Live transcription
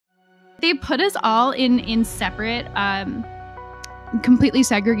They put us all in separate, completely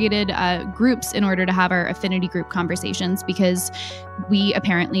segregated groups in order to have our affinity group conversations, because we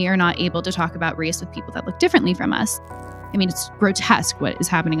apparently are not able to talk about race with people that look differently from us. I mean, it's grotesque what is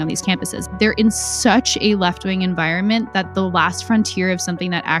happening on these campuses. They're in such a left-wing environment that the last frontier of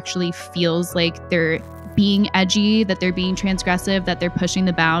something that actually feels like they're being edgy, that they're being transgressive, that they're pushing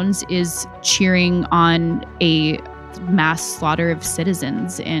the bounds, is cheering on a mass slaughter of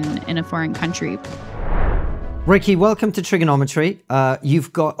citizens in a foreign country. Rikki, welcome to TRIGGERnometry.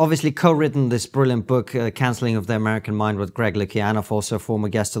 You've got obviously co-written this brilliant book, Cancelling of the American Mind, with Greg Lukianoff, also a former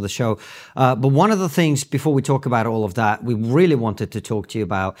guest of the show. But one of the things, before we talk about all of that, we really wanted to talk to you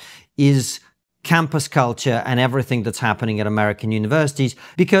about is campus culture and everything that's happening at American universities,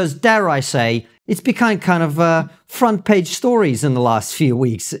 because, dare I say, it's become kind of front page stories in the last few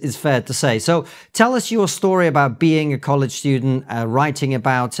weeks, is fair to say. So tell us your story about being a college student, writing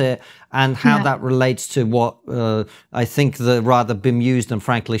about it, and how that relates to what I think the rather bemused and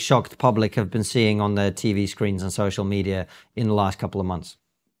frankly shocked public have been seeing on their TV screens and social media in the last couple of months.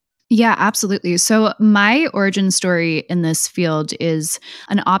 Yeah, absolutely. So my origin story in this field is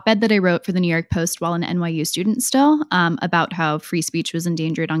an op-ed that I wrote for the New York Post while an NYU student still, about how free speech was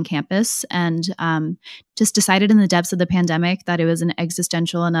endangered on campus, and just decided in the depths of the pandemic that it was an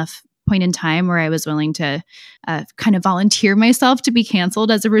existential enough point in time where I was willing to kind of volunteer myself to be canceled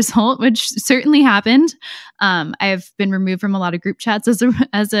as a result, which certainly happened. I've been removed from a lot of group chats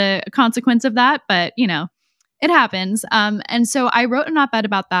as a consequence of that, but you know, it happens. And so I wrote an op-ed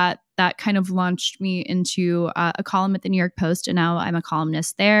about that. That kind of launched me into a column at the New York Post, and now I'm a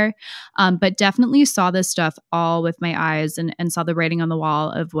columnist there. But definitely saw this stuff all with my eyes, and saw the writing on the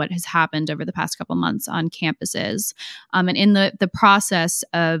wall of what has happened over the past couple months on campuses. And in the process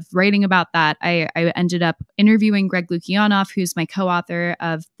of writing about that, I ended up interviewing Greg Lukianoff, who's my co-author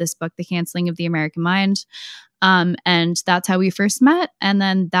of this book, The Cancelling of the American Mind. And that's how we first met. And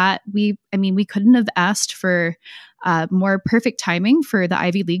then we couldn't have asked for more perfect timing for the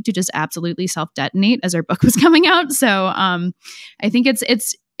Ivy League to just absolutely self-detonate as our book was coming out. So I think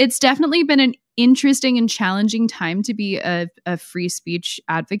it's definitely been an interesting and challenging time to be a free speech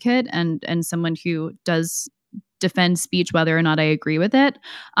advocate and someone who does defend speech, whether or not I agree with it.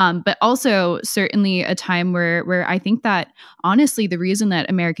 But also certainly a time where I think that honestly, the reason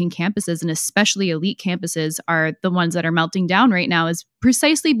that American campuses and especially elite campuses are the ones that are melting down right now is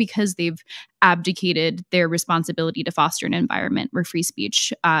precisely because they've abdicated their responsibility to foster an environment where free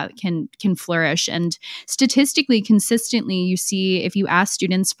speech can flourish. And statistically, consistently, you see, if you ask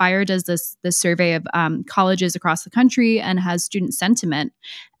students, FIRE does this survey of colleges across the country and has student sentiment.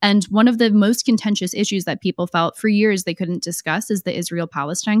 And one of the most contentious issues that people felt for years they couldn't discuss is the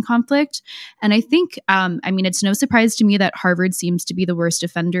Israel-Palestine conflict. And I think, it's no surprise to me that Harvard seems to be the worst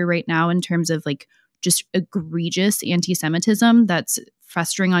offender right now in terms of like just egregious anti-Semitism that's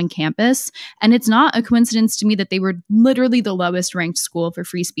festering on campus. And it's not a coincidence to me that they were literally the lowest ranked school for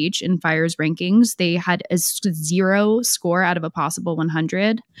free speech in FIRE's rankings. They had a 0 score out of a possible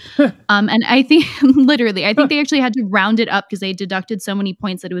 100. And I think I think they actually had to round it up because they deducted so many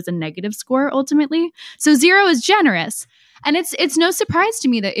points that it was a negative score ultimately. So 0 is generous. And it's no surprise to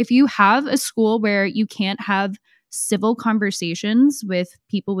me that if you have a school where you can't have civil conversations with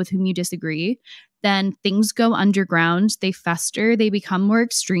people with whom you disagree, then things go underground, they fester, they become more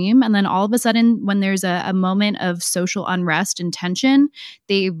extreme. And then all of a sudden, when there's a moment of social unrest and tension,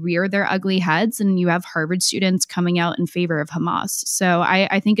 they rear their ugly heads, and you have Harvard students coming out in favor of Hamas. So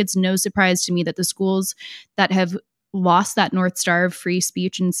I think it's no surprise to me that the schools that have lost that North Star of free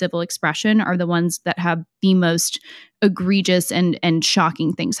speech and civil expression are the ones that have the most egregious and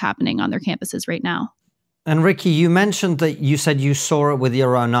shocking things happening on their campuses right now. And Rikki, you mentioned that you said you saw it with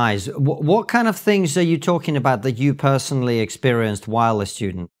your own eyes. What kind of things are you talking about that you personally experienced while a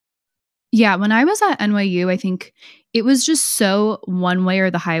student? Yeah, when I was at NYU, I think it was just so one way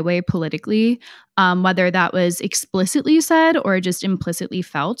or the highway politically, whether that was explicitly said or just implicitly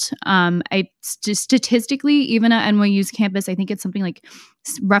felt. Statistically, even at NYU's campus, I think it's something like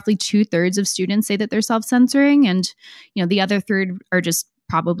roughly 2/3 of students say that they're self-censoring, and the other third are just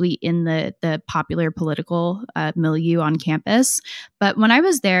probably in the popular political milieu on campus. But when I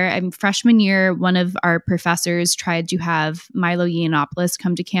was there, freshman year, one of our professors tried to have Milo Yiannopoulos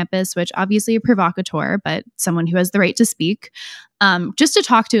come to campus, which obviously a provocateur, but someone who has the right to speak. just to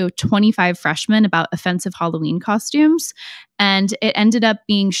talk to 25 freshmen about offensive Halloween costumes. And it ended up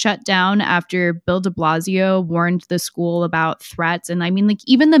being shut down after Bill de Blasio warned the school about threats. And I mean, like,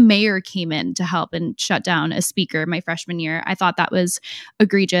 even the mayor came in to help and shut down a speaker my freshman year. I thought that was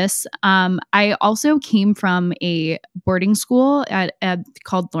egregious. I also came from a boarding school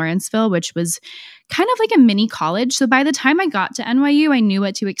called Lawrenceville, which was kind of like a mini college. So by the time I got to NYU, I knew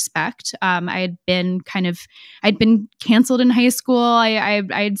what to expect. I'd been canceled in high school. I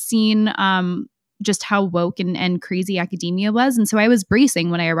had seen just how woke and crazy academia was. And so I was bracing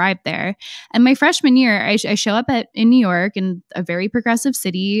when I arrived there. And my freshman year, I show up in New York, in a very progressive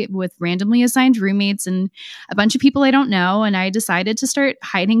city with randomly assigned roommates and a bunch of people I don't know. And I decided to start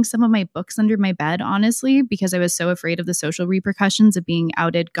hiding some of my books under my bed, honestly, because I was so afraid of the social repercussions of being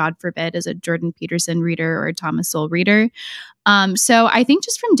outed, God forbid, as a Jordan Peterson reader or a Thomas Sowell reader. So I think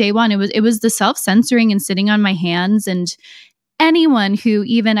just from day one, it was the self-censoring and sitting on my hands. And anyone who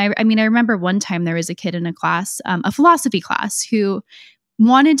even, I remember one time there was a kid in a class, a philosophy class, who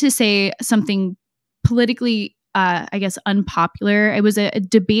wanted to say something politically, I guess, unpopular. It was a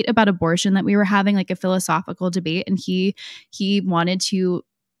debate about abortion that we were having, like a philosophical debate. And he wanted to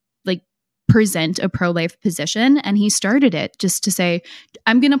like present a pro-life position. And he started it just to say,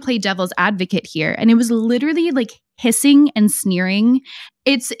 I'm going to play devil's advocate here. And it was literally like hissing and sneering.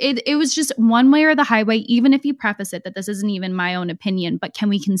 It was just one way or the highway, even if you preface it that this isn't even my own opinion, but can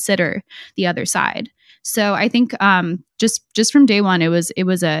we consider the other side? So I think just from day one, it was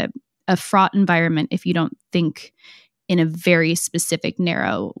a fraught environment if you don't think in a very specific,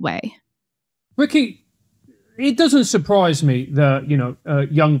 narrow way. Rikki, it doesn't surprise me that,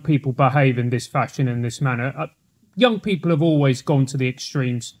 young people behave in this fashion, in this manner. Young people have always gone to the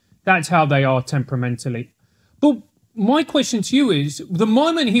extremes. That's how they are temperamentally. But my question to you is, the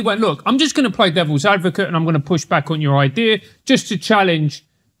moment he went, look, I'm just going to play devil's advocate and I'm going to push back on your idea just to challenge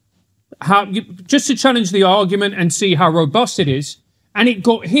the argument and see how robust it is, and it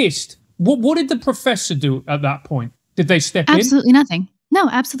got hissed. What did the professor do at that point? Did they step in? Absolutely nothing. No,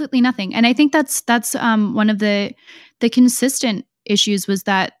 absolutely nothing. And I think that's one of the consistent issues was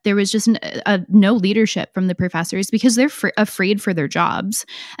that there was just no leadership from the professors because they're afraid for their jobs.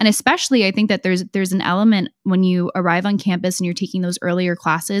 And especially, I think that there's an element when you arrive on campus and you're taking those earlier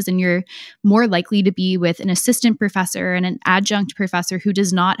classes and you're more likely to be with an assistant professor and an adjunct professor who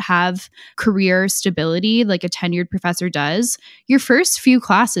does not have career stability like a tenured professor does. Your first few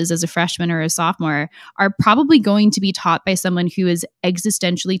classes as a freshman or a sophomore are probably going to be taught by someone who is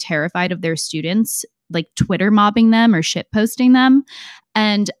existentially terrified of their students, like Twitter mobbing them or shit posting them.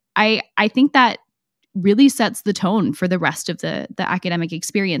 And I think that really sets the tone for the rest of the academic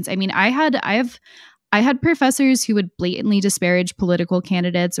experience. I mean, I had professors who would blatantly disparage political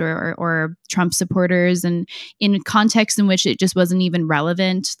candidates or Trump supporters, and in contexts in which it just wasn't even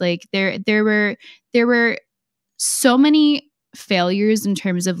relevant. Like there were so many failures in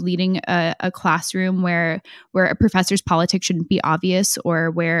terms of leading a classroom where a professor's politics shouldn't be obvious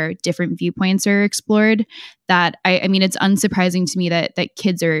or where different viewpoints are explored, that I mean, it's unsurprising to me that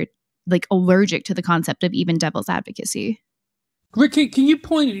kids are like allergic to the concept of even devil's advocacy. Rikki, can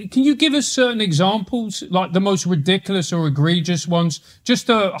you give us certain examples, like the most ridiculous or egregious ones, just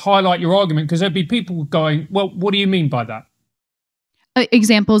to highlight your argument? Because there'd be people going, well, what do you mean by that?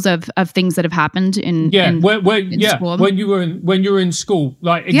 Examples of things that have happened in school. when you were in school,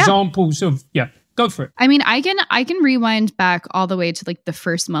 like examples of go for it. I mean, I can rewind back all the way to like the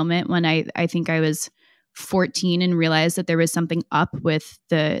first moment when I think I was 14 and realized that there was something up with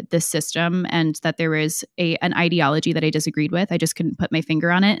the system and that there was an ideology that I disagreed with. I just couldn't put my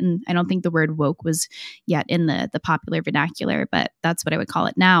finger on it. And I don't think the word woke was yet in the popular vernacular, but that's what I would call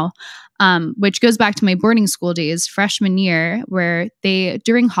it now. Which goes back to my boarding school days, freshman year, where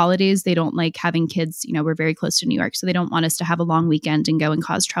during holidays, they don't like having kids, we're very close to New York, so they don't want us to have a long weekend and go and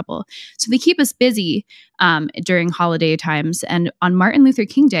cause trouble. So they keep us busy during holiday times. And on Martin Luther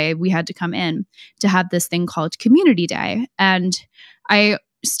King Day, we had to come in to have this thing called Community Day. And I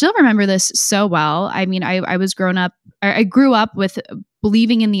still remember this so well. I mean, I grew up with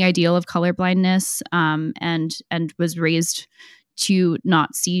believing in the ideal of colorblindness and was raised to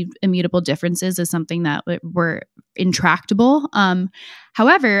not see immutable differences as something that were intractable.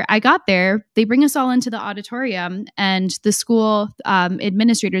 However, I got there, they bring us all into the auditorium, and the school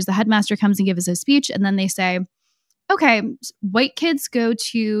administrators, the headmaster comes and gives us a speech, and then they say, okay, white kids go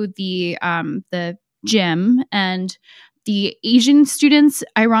to the gym, and the Asian students,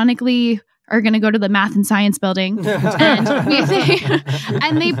 ironically, are going to go to the math and science building. And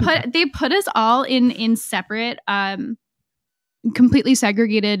they put us all in separate completely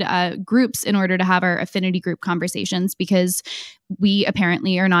segregated groups in order to have our affinity group conversations, because we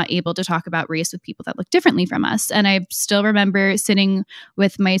apparently are not able to talk about race with people that look differently from us. And I still remember sitting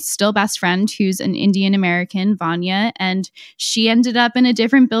with my still best friend, who's an Indian American, Vanya, and she ended up in a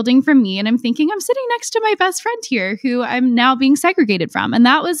different building from me. And I'm thinking, I'm sitting next to my best friend here, who I'm now being segregated from. And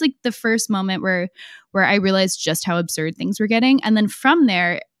that was like the first moment where I realized just how absurd things were getting. And then from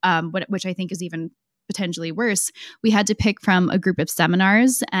there, which I think is even potentially worse, we had to pick from a group of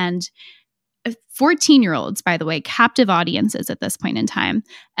seminars, and 14-year-olds, by the way, captive audiences at this point in time.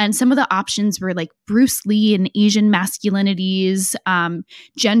 And some of the options were like Bruce Lee and Asian masculinities,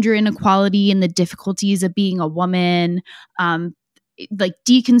 gender inequality and the difficulties of being a woman, like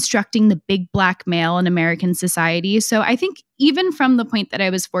deconstructing the big black male in American society. So I think even from the point that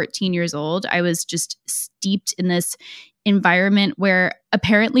I was 14 years old, I was just steeped in this environment where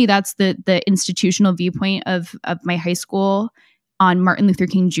apparently that's the institutional viewpoint of my high school on Martin Luther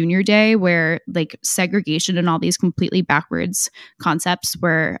King Jr. Day, where like segregation and all these completely backwards concepts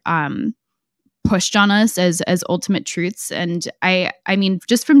were pushed on us as ultimate truths. And I mean,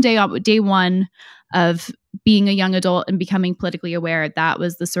 just from day one of being a young adult and becoming politically aware, that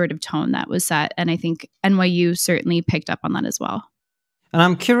was the sort of tone that was set. And I think NYU certainly picked up on that as well. And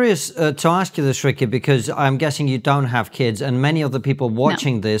I'm curious to ask you this, Rikki, because I'm guessing you don't have kids, and many of the people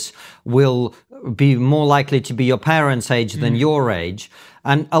watching this will be more likely to be your parents' age than your age.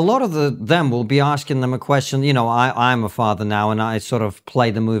 And a lot of them will be asking them a question. You know, I'm a father now, and I sort of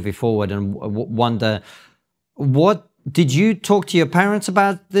play the movie forward and wonder, what did you talk to your parents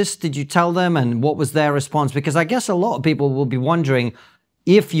about this? Did you tell them, and what was their response? Because I guess a lot of people will be wondering,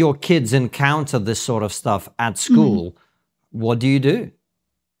 if your kids encounter this sort of stuff at school, what do you do?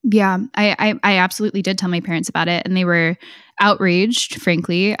 Yeah, I absolutely did tell my parents about it, and they were outraged,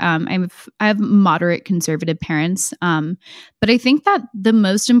 frankly. I have moderate conservative parents, but I think that the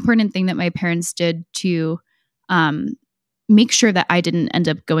most important thing that my parents did to make sure that I didn't end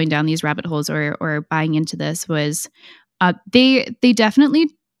up going down these rabbit holes or buying into this was they definitely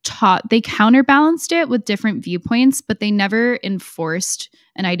they counterbalanced it with different viewpoints, but they never enforced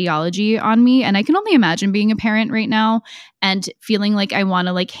an ideology on me. And I can only imagine being a parent right now and feeling like I want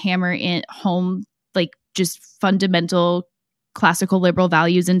to like hammer in home, like just fundamental classical liberal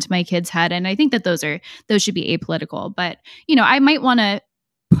values into my kid's head. And I think that those should be apolitical, but you know, I might want to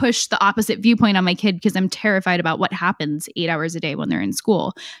push the opposite viewpoint on my kid because I'm terrified about what happens 8 hours a day when they're in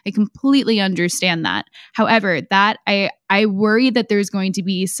school. I completely understand that. However, that I worry that there's going to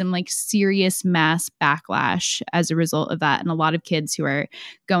be some like serious mass backlash as a result of that, and a lot of kids who are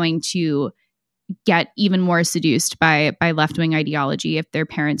going to get even more seduced by left-wing ideology if their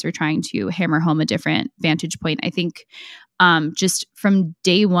parents are trying to hammer home a different vantage point. I think just from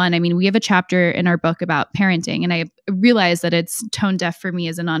day one, I mean, we have a chapter in our book about parenting, and I realize that it's tone deaf for me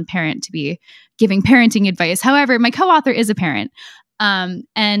as a non-parent to be giving parenting advice. However, my co-author is a parent.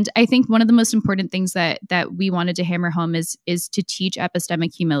 And I think one of the most important things that we wanted to hammer home is to teach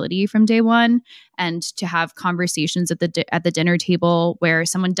epistemic humility from day one, and to have conversations at the dinner table where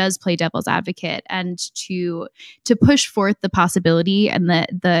someone does play devil's advocate, and to push forth the possibility and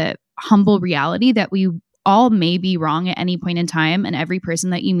the humble reality that we all may be wrong at any point in time, and every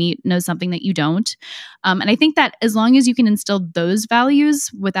person that you meet knows something that you don't. And I think that as long as you can instill those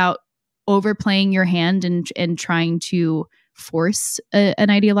values without overplaying your hand and trying to force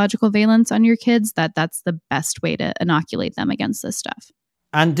an ideological valence on your kids, that's the best way to inoculate them against this stuff.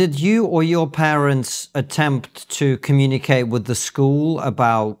 And did you or your parents attempt to communicate with the school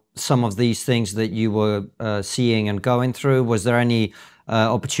about some of these things that you were seeing and going through? Was there any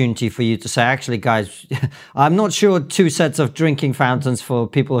opportunity for you to say, actually, guys, I'm not sure 2 sets of drinking fountains for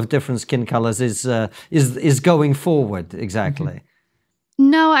people of different skin colors is going forward exactly?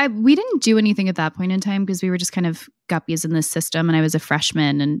 No, we didn't do anything at that point in time because we were just kind of guppies in this system, and I was a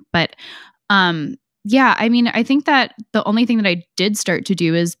freshman. But yeah, I mean, I think that the only thing that I did start to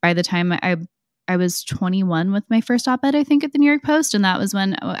do is by the time I was 21 with my first op-ed, I think, at the New York Post. And that was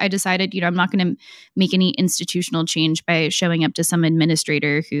when I decided, you know, I'm not going to make any institutional change by showing up to some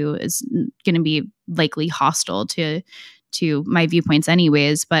administrator who is going to be likely hostile to my viewpoints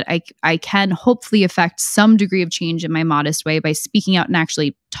anyways, but I can hopefully affect some degree of change in my modest way by speaking out and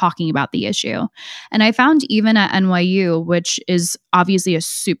actually talking about the issue. And I found even at NYU, which is obviously a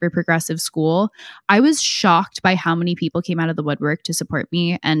super progressive school, I was shocked by how many people came out of the woodwork to support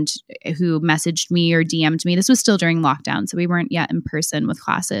me and who messaged me or DM'd me. This was still during lockdown, so we weren't yet in person with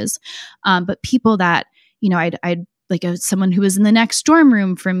classes. But people that, you know, I'd like someone who was in the next dorm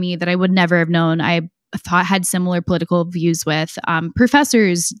room from me that I would never have known. I thought had similar political views with,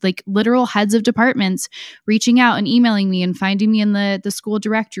 professors, like literal heads of departments reaching out and emailing me and finding me in the school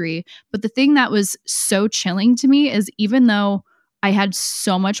directory. But the thing that was so chilling to me is, even though I had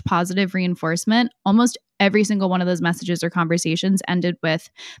so much positive reinforcement, almost every single one of those messages or conversations ended with,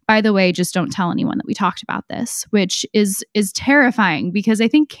 by the way, just don't tell anyone that we talked about this, which is terrifying, because I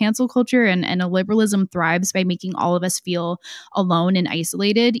think cancel culture and a liberalism thrives by making all of us feel alone and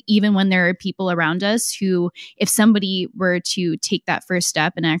isolated, even when there are people around us who, if somebody were to take that first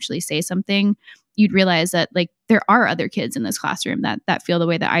step and actually say something, you'd realize that like there are other kids in this classroom that feel the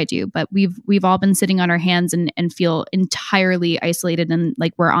way that I do. But we've all been sitting on our hands and feel entirely isolated and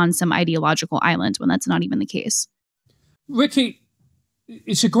like we're on some ideological island, when that's not even the case. Rikki,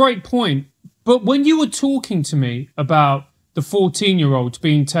 it's a great point. But when you were talking to me about the 14-year-olds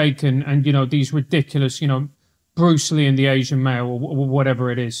being taken and, you know, these ridiculous, you know, Bruce Lee and the Asian male or whatever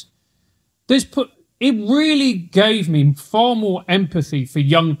it is, it really gave me far more empathy for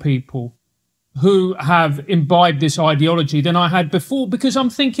young people who have imbibed this ideology than I had before, because I'm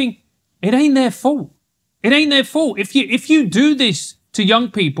thinking, it ain't their fault. It ain't their fault. If you do this to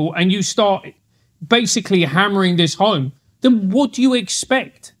young people and you start basically hammering this home, then what do you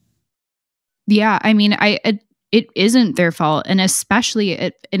expect? Yeah, I mean, it isn't their fault. And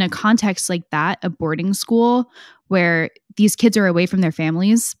especially in a context like that, a boarding school where these kids are away from their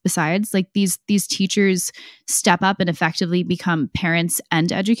families, besides, like these teachers step up and effectively become parents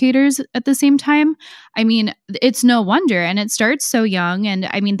and educators at the same time. I mean, it's no wonder. And it starts so young. And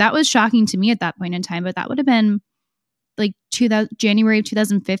I mean, that was shocking to me at that point in time, but that would have been like January of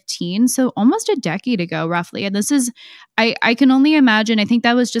 2015. So almost a decade ago, roughly. And this is, I can only imagine, I think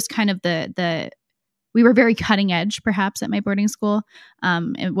that was just kind of we were very cutting edge, perhaps, at my boarding school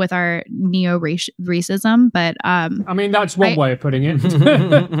with our neo-racism. But I mean, that's one way of putting it.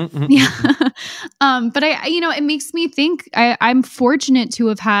 Yeah. But it makes me think I'm fortunate to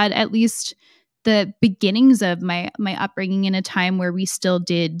have had at least the beginnings of my upbringing in a time where we still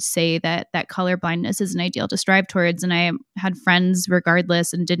did say that color blindness is an ideal to strive towards. And I had friends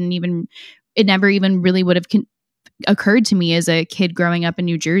regardless, and it never even really would have occurred to me as a kid growing up in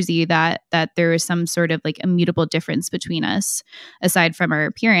New Jersey that there was some sort of like immutable difference between us aside from our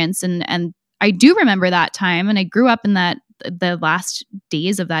appearance. And I do remember that time, and I grew up in the last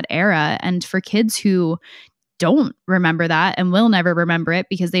days of that era. And for kids who don't remember that and will never remember it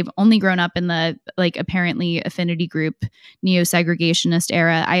because they've only grown up in the like apparently affinity group neo-segregationist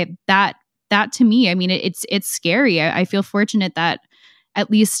era, that to me, I mean, it's scary. I feel fortunate that at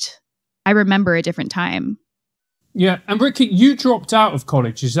least I remember a different time. Yeah. And Rikki, you dropped out of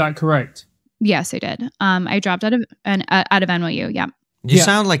college, is that correct? Yes, I did. I dropped out of NYU. Yeah. You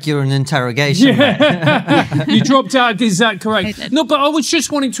sound like you're in interrogation. Yeah. You dropped out, is that correct? No, but I was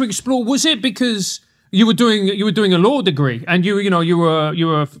just wanting to explore, was it because you were doing a law degree and you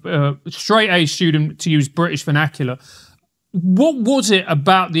were a straight A student, to use British vernacular? What was it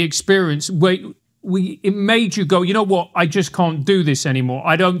about the experience where it made you go, you know what, I just can't do this anymore.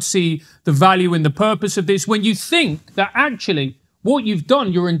 I don't see the value in the purpose of this, when you think that actually what you've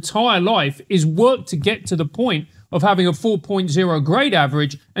done your entire life is work to get to the point of having a 4.0 grade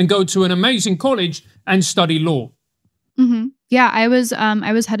average and go to an amazing college and study law. Mm-hmm. Yeah, I was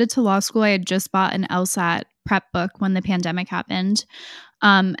headed to law school. I had just bought an LSAT prep book when the pandemic happened.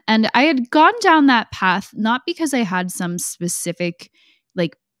 And I had gone down that path, not because I had some specific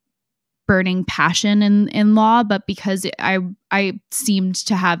like burning passion in law, but because I seemed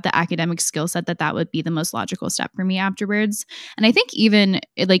to have the academic skill set that would be the most logical step for me afterwards. And I think even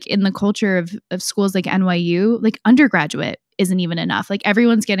like in the culture of schools like NYU, like undergraduate isn't even enough. Like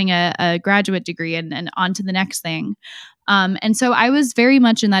everyone's getting a graduate degree and on to the next thing. And so I was very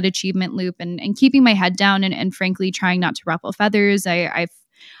much in that achievement loop and keeping my head down and frankly trying not to ruffle feathers. I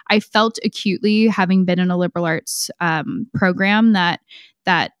felt acutely, having been in a liberal arts program, that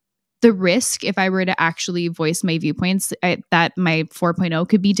the risk, if I were to actually voice my viewpoints, that my 4.0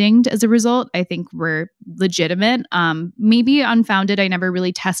 could be dinged as a result, I think were legitimate. Maybe unfounded. I never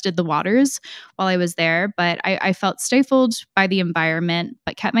really tested the waters while I was there, but I felt stifled by the environment,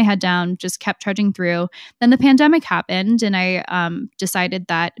 but kept my head down, just kept trudging through. Then the pandemic happened, and I decided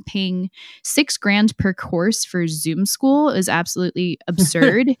that paying $6,000 per course for Zoom school is absolutely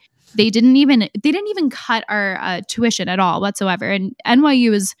absurd. They didn't even cut our tuition at all whatsoever. And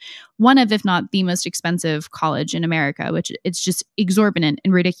NYU is one of, if not the most expensive college in America, which it's just exorbitant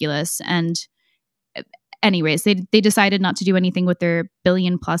and ridiculous. And anyways, they decided not to do anything with their $1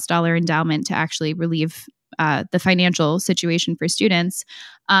 billion+ endowment to actually relieve the financial situation for students.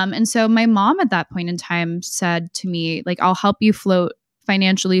 And so my mom at that point in time said to me, like, I'll help you float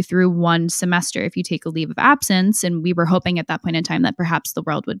financially through one semester if you take a leave of absence. And we were hoping at that point in time that perhaps the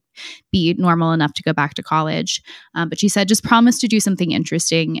world would be normal enough to go back to college. But she said, just promise to do something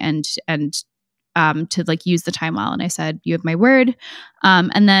interesting and to like use the time well. And I said, you have my word.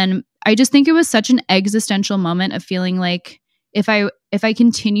 And then I just think it was such an existential moment of feeling like if I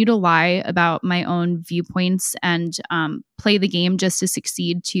continue to lie about my own viewpoints and play the game just to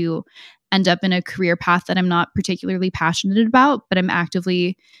succeed, to end up in a career path that I'm not particularly passionate about, but I'm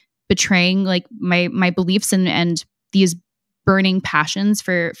actively betraying like my beliefs and these burning passions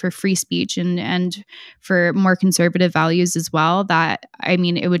for free speech and for more conservative values as well, that I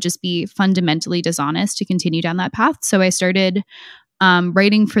mean, it would just be fundamentally dishonest to continue down that path. So I started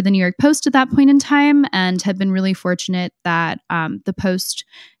writing for the New York Post at that point in time, and have been really fortunate that the Post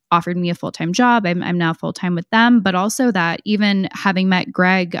offered me a full-time job. I'm now full-time with them, but also that even having met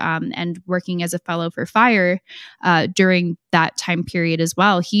Greg and working as a fellow for FIRE during that time period as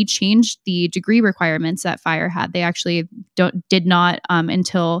well, he changed the degree requirements that FIRE had. They actually did not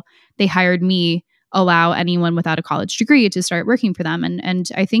until they hired me allow anyone without a college degree to start working for them. And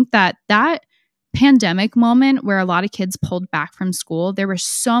I think that pandemic moment where a lot of kids pulled back from school, there were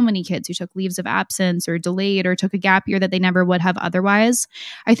so many kids who took leaves of absence or delayed or took a gap year that they never would have otherwise.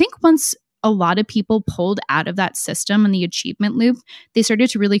 I think once a lot of people pulled out of that system and the achievement loop, they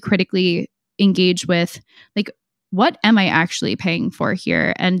started to really critically engage with like, what am I actually paying for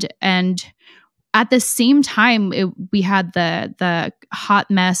here? And at the same time, we had the hot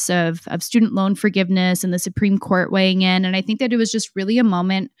mess of student loan forgiveness and the Supreme Court weighing in. And I think that it was just really a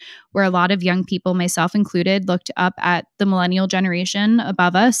moment where a lot of young people, myself included, looked up at the millennial generation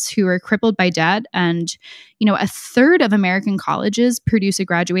above us who are crippled by debt. And, you know, a third of American colleges produce a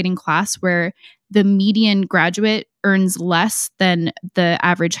graduating class where the median graduate earns less than the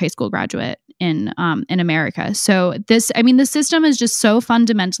average high school graduate in America. So the system is just so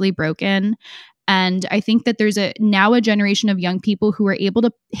fundamentally broken. And I think that there's now a generation of young people who are able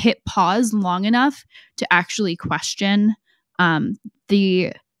to hit pause long enough to actually question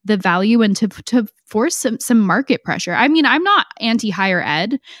the value and to force some market pressure. I mean, I'm not anti-higher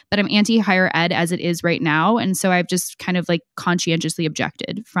ed, but I'm anti-higher ed as it is right now. And so I've just kind of like conscientiously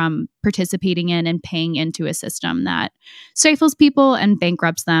objected from participating in and paying into a system that stifles people and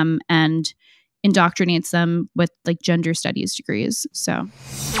bankrupts them and indoctrinates them with like gender studies degrees. So.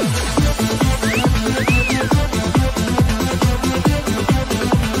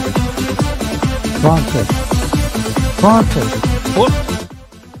 Granted. What?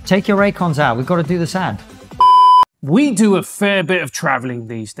 Take your Raycons out. We've got to do this ad. We do a fair bit of traveling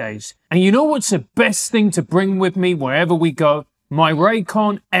these days. And you know what's the best thing to bring with me wherever we go? My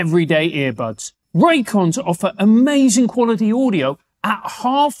Raycon everyday earbuds. Raycons offer amazing quality audio at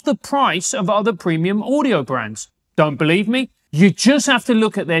half the price of other premium audio brands. Don't believe me? You just have to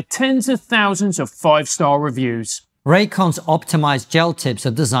look at their tens of thousands of 5-star reviews. Raycon's optimized gel tips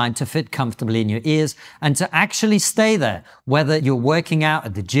are designed to fit comfortably in your ears and to actually stay there, whether you're working out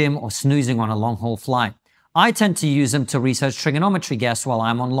at the gym or snoozing on a long-haul flight. I tend to use them to research trigonometry guests while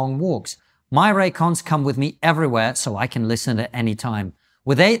I'm on long walks. My Raycons come with me everywhere so I can listen at any time.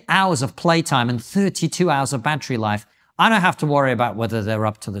 With 8 hours of playtime and 32 hours of battery life, I don't have to worry about whether they're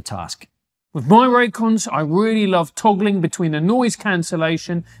up to the task. With my Raycons, I really love toggling between the noise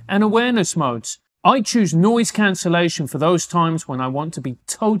cancellation and awareness modes. I choose noise cancellation for those times when I want to be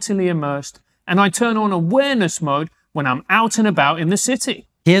totally immersed, and I turn on awareness mode when I'm out and about in the city.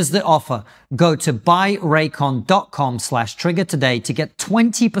 Here's the offer. Go to buyraycon.com/trigger today to get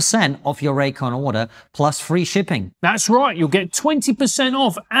 20% off your Raycon order plus free shipping. That's right. You'll get 20%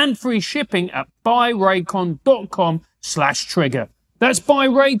 off and free shipping at buyraycon.com/trigger. That's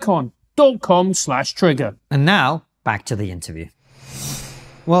buyraycon.com/trigger. And now back to the interview.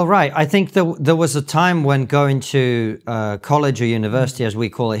 Well, right. I think there was a time when going to college or university, as we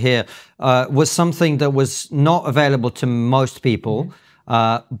call it here, was something that was not available to most people.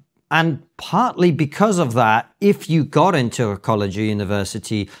 And partly because of that, if you got into a college or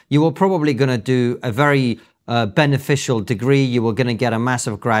university, you were probably going to do a very beneficial degree. You were going to get a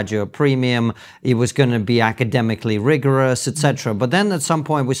massive graduate premium. It was going to be academically rigorous, etc. But then at some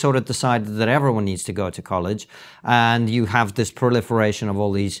point, we sort of decided that everyone needs to go to college. And you have this proliferation of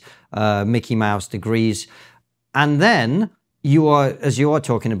all these Mickey Mouse degrees. And then you are, as you are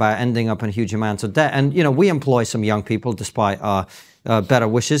talking about, ending up in huge amounts of debt. And, you know, we employ some young people despite our better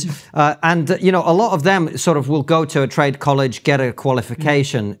wishes. And, you know, a lot of them sort of will go to a trade college, get a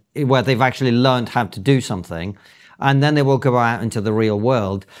qualification where they've actually learned how to do something. and then they will go out into the real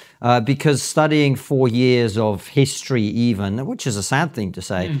world. Because studying 4 years of history even, which is a sad thing to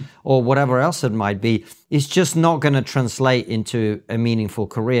say, or whatever else it might be, is just not going to translate into a meaningful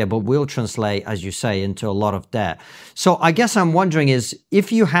career, but will translate, as you say, into a lot of debt. So I guess I'm wondering is,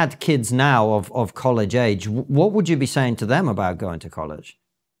 if you had kids now of college age, what would you be saying to them about going to college?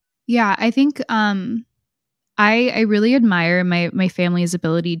 Yeah, I think I really admire my family's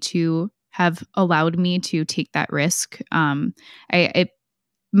ability to have allowed me to take that risk.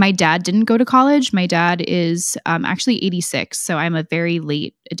 My dad didn't go to college. My dad is actually 86, so I'm a very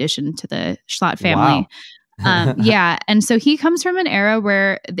late addition to the Schlott family. Wow. Yeah, and so he comes from an era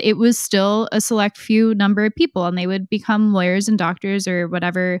where it was still a select few number of people, and they would become lawyers and doctors or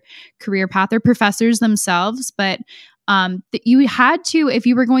whatever career path, or professors themselves. But you had to, if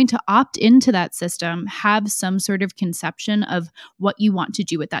you were going to opt into that system, have some sort of conception of what you want to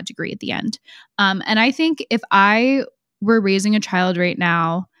do with that degree at the end. And I think if I were raising a child right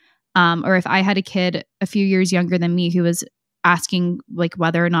now, or if I had a kid a few years younger than me who was asking like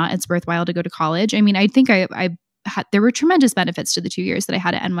whether or not it's worthwhile to go to college, I mean, I think there were tremendous benefits to the 2 years that I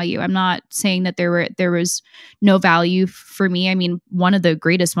had at NYU. I'm not saying that there was no value for me. I mean, one of the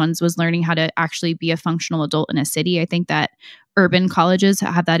greatest ones was learning how to actually be a functional adult in a city. I think that urban colleges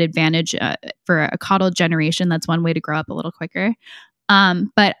have that advantage for a coddled generation. That's one way to grow up a little quicker.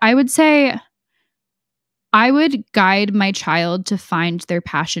 But I would say I would guide my child to find their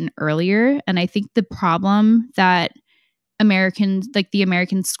passion earlier. And I think the problem that the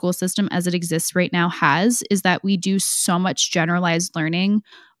American school system as it exists right now is that we do so much generalized learning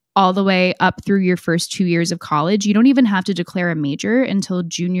all the way up through your first 2 years of college. You don't even have to declare a major until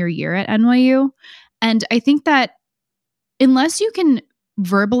junior year at NYU. And I think that unless you can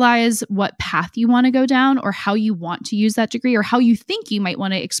verbalize what path you want to go down, or how you want to use that degree, or how you think you might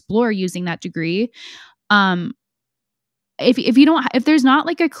want to explore using that degree, if there's not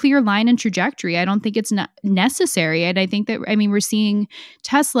like a clear line and trajectory, I don't think it's necessary. And I think that, I mean, we're seeing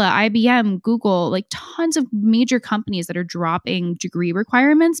Tesla, IBM, Google, like tons of major companies that are dropping degree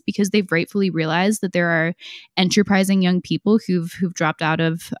requirements because they've rightfully realized that there are enterprising young people who've dropped out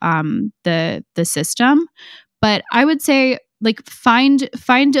of the system. But I would say, like, find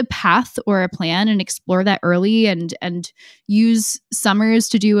a path or a plan and explore that early, and use summers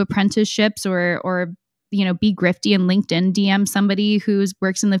to do apprenticeships, or be grifty and LinkedIn DM somebody who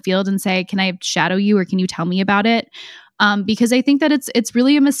works in the field and say, can I shadow you, or can you tell me about it? Because I think that it's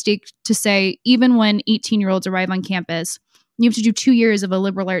really a mistake to say, even when 18-year-olds arrive on campus, you have to do 2 years of a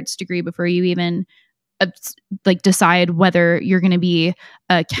liberal arts degree before you even decide whether you're going to be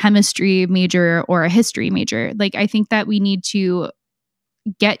a chemistry major or a history major. Like, I think that we need to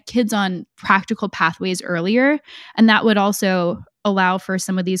get kids on practical pathways earlier, and that would also allow for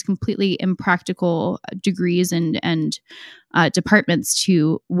some of these completely impractical degrees and departments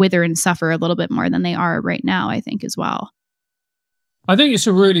to wither and suffer a little bit more than they are right now, I think, as well. I think it's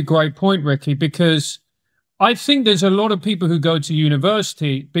a really great point, Rikki, because I think there's a lot of people who go to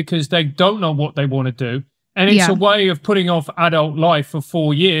university because they don't know what they want to do. And it's a way of putting off adult life for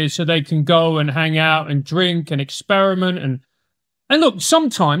 4 years so they can go and hang out and drink and experiment. And look,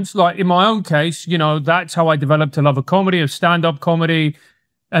 sometimes, like in my own case, that's how I developed a love of comedy, of stand-up comedy.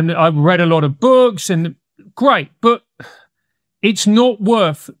 And I've read a lot of books, and great. But it's not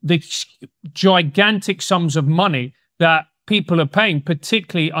worth the gigantic sums of money that people are paying,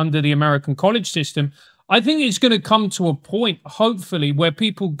 particularly under the American college system. I think it's going to come to a point, hopefully, where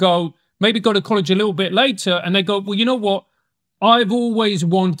people maybe go to college a little bit later, and they go, well, you know what? I've always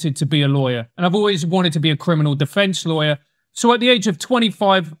wanted to be a lawyer, and I've always wanted to be a criminal defense lawyer. So at the age of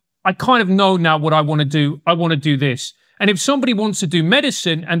 25, I kind of know now what I want to do. I want to do this. And if somebody wants to do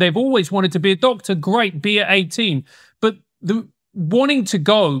medicine and they've always wanted to be a doctor, great, be at 18. But the wanting to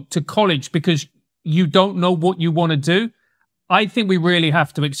go to college because you don't know what you want to do, I think we really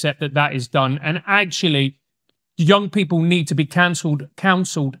have to accept that is done. And actually, young people need to be counseled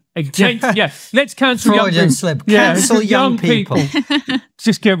against. Yeah, let's cancel young people. Slip. Cancel young people.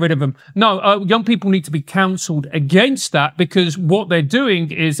 Just get rid of them. No, young people need to be counseled against that, because what they're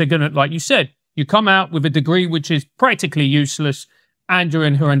doing is they're going to, like you said, you come out with a degree which is practically useless and you're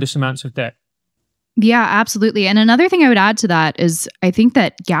in horrendous amounts of debt. Yeah, absolutely. And another thing I would add to that is I think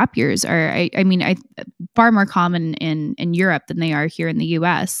that gap years are, far more common in Europe than they are here in the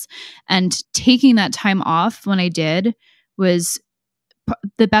US. And taking that time off when I did was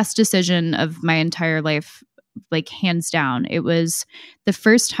the best decision of my entire life, like hands down. It was the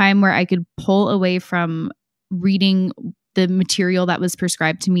first time where I could pull away from reading the material that was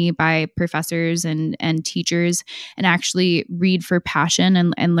prescribed to me by professors and teachers, and actually read for passion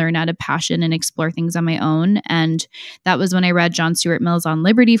and learn out of passion and explore things on my own. And that was when I read John Stuart Mill's On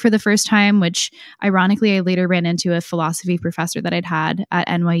Liberty for the first time, which ironically I later ran into a philosophy professor that I'd had at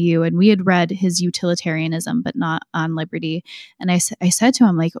NYU, and we had read his utilitarianism but not On Liberty. And I said to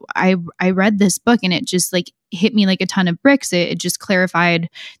him, like, I read this book and it just like hit me like a ton of bricks. It just clarified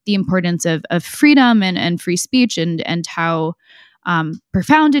the importance of freedom and free speech and how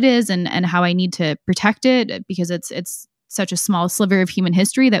profound it is, and how I need to protect it, because it's such a small sliver of human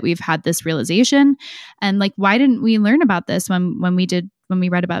history that we've had this realization. And like, why didn't we learn about this when we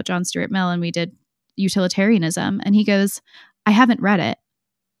read about John Stuart Mill and we did utilitarianism? And he goes, I haven't read it.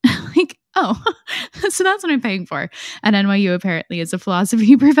 Like, oh, so that's what I'm paying for at NYU, apparently, is a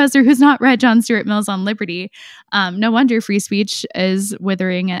philosophy professor who's not read John Stuart Mill's On Liberty. No wonder free speech is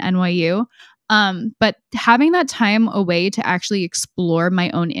withering at NYU. But having that time away to actually explore my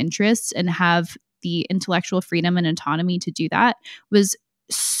own interests and have the intellectual freedom and autonomy to do that was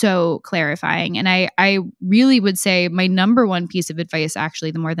so clarifying. And I really would say my number one piece of advice,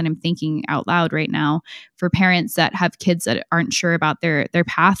 actually, the more that I'm thinking out loud right now, for parents that have kids that aren't sure about their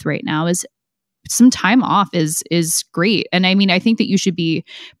path right now, is some time off is great. And I mean, I think that you should be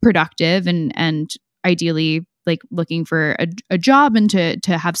productive and ideally like looking for a job and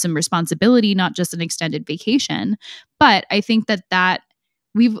to have some responsibility, not just an extended vacation. But I think that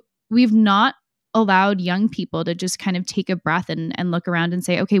we've not allowed young people to just kind of take a breath and look around and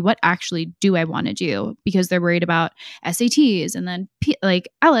say, okay, what actually do I want to do? Because they're worried about SATs and then like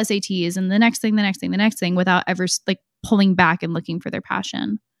LSATs and the next thing, without ever like pulling back and looking for their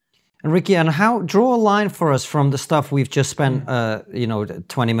passion. And Rikki, and how draw a line for us from the stuff we've just spent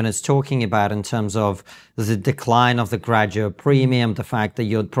 20 minutes talking about, in terms of the decline of the graduate premium, the fact that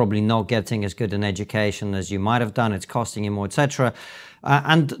you're probably not getting as good an education as you might have done, it's costing you more, etc.,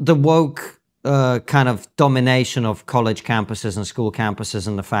 and the woke kind of domination of college campuses and school campuses,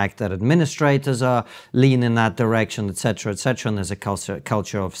 and the fact that administrators are leaning in that direction, etc., and there's a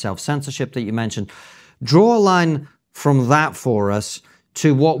culture of self-censorship that you mentioned. Draw a line from that for us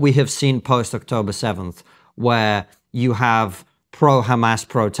to what we have seen post-October 7th, where you have pro-Hamas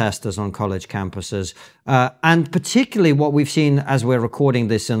protesters on college campuses, and particularly what we've seen as we're recording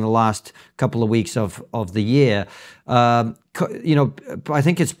this in the last couple of weeks of the year. I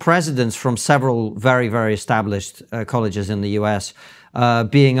think it's presidents from several very, very established colleges in the US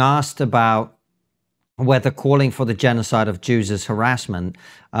being asked about whether calling for the genocide of Jews is harassment,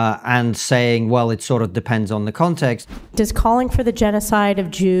 and saying, well, it sort of depends on the context. Does calling for the genocide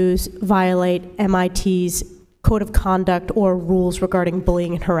of Jews violate MIT's code of conduct or rules regarding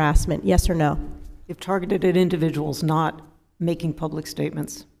bullying and harassment? Yes or no? If targeted at individuals, not making public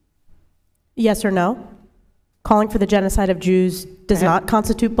statements. Yes or no? Calling for the genocide of Jews does not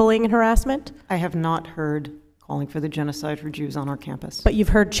constitute bullying and harassment? I have not heard calling for the genocide for Jews on our campus. But you've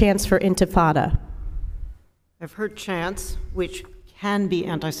heard chants for intifada. I've heard chants, which can be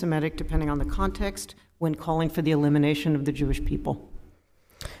anti-Semitic depending on the context, when calling for the elimination of the Jewish people.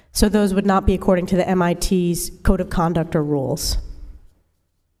 So those would not be according to the MIT's code of conduct or rules?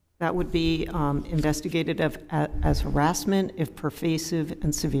 That would be investigated as harassment if pervasive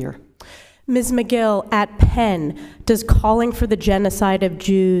and severe. Ms. McGill, at Penn, does calling for the genocide of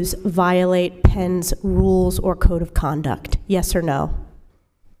Jews violate Penn's rules or code of conduct? Yes or no?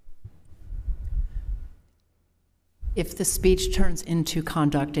 If the speech turns into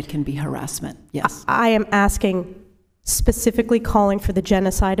conduct, it can be harassment, yes. I am asking, specifically calling for the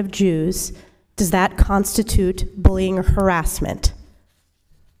genocide of Jews, does that constitute bullying or harassment?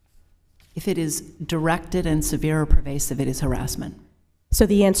 If it is directed and severe or pervasive, it is harassment. So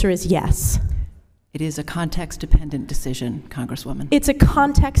the answer is yes. It is a context-dependent decision, Congresswoman. It's a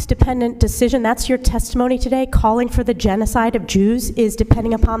context-dependent decision. That's your testimony today. Calling for the genocide of Jews is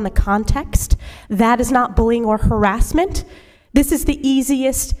depending upon the context. That is not bullying or harassment. This is the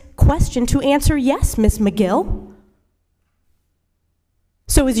easiest question to answer yes, Ms. McGill.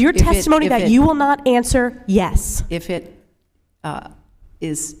 So is your testimony that you will not answer yes? If it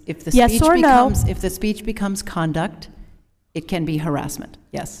if the yes speech or becomes no? If the speech becomes conduct, it can be harassment,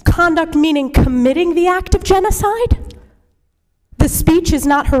 yes. Conduct meaning committing the act of genocide? The speech is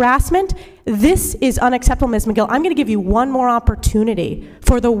not harassment? This is unacceptable, Ms. McGill. I'm going to give you one more opportunity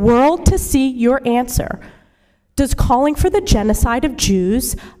for the world to see your answer. Does calling for the genocide of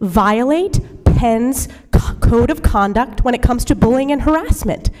Jews violate Penn's code of conduct when it comes to bullying and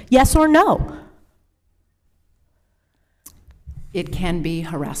harassment? Yes or no? It can be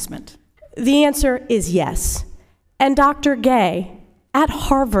harassment. The answer is yes. And Dr. Gay, at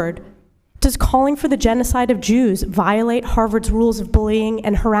Harvard, Does calling for the genocide of Jews violate Harvard's rules of bullying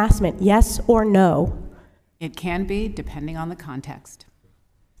and harassment? Yes or no? It can be, depending on the context.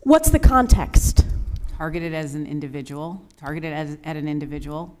 What's the context? Targeted as an individual, targeted at an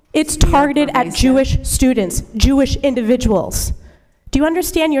individual. It's targeted at Jewish students, Jewish individuals. Do you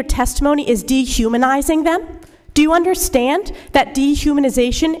understand your testimony is dehumanizing them? Do you understand that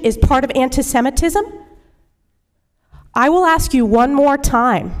dehumanization is part of anti-Semitism? I will ask you one more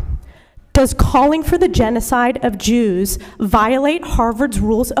time. Does calling for the genocide of Jews violate Harvard's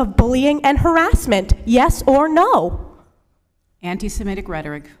rules of bullying and harassment? Yes or no? Anti-Semitic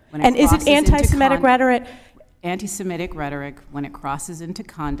rhetoric. And is it anti-Semitic rhetoric? Anti-Semitic rhetoric, when it crosses into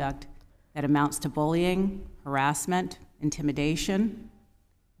conduct that amounts to bullying, harassment, intimidation,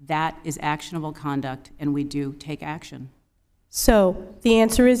 that is actionable conduct, and we do take action. So the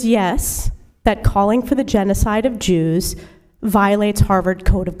answer is yes, that calling for the genocide of Jews violates Harvard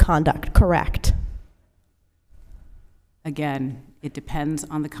Code of Conduct, correct? Again, it depends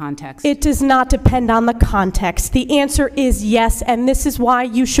on the context. It does not depend on the context. The answer is yes, and this is why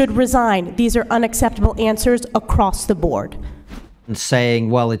you should resign. These are unacceptable answers across the board. And saying,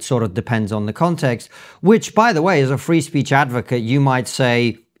 well, it sort of depends on the context, which, by the way, as a free speech advocate, you might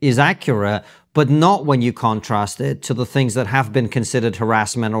say is accurate, but not when you contrast it to the things that have been considered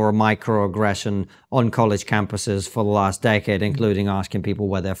harassment or microaggression on college campuses for the last decade, including asking people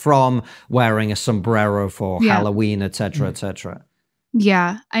where they're from, wearing a sombrero for Halloween, et cetera, et cetera.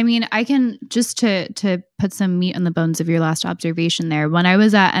 Yeah. I mean, I can just to put some meat on the bones of your last observation there. When I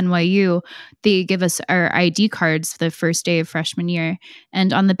was at NYU, they give us our ID cards the first day of freshman year.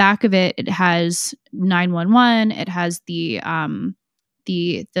 And on the back of it, it has 911. It has the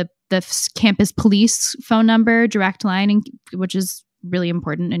campus police phone number, direct line, which is really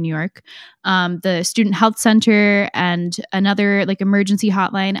important in New York, the student health center, and another like emergency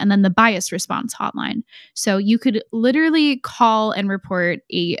hotline, and then the bias response hotline. So you could literally call and report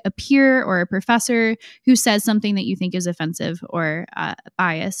a peer or a professor who says something that you think is offensive or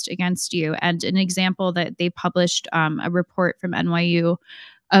biased against you. And an example that they published a report from NYU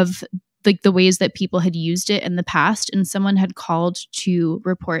of like the ways that people had used it in the past, and someone had called to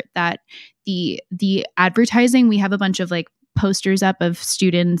report that the advertising, we have a bunch of like posters up of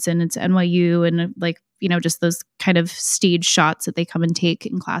students and it's NYU and like, you know, just those kind of stage shots that they come and take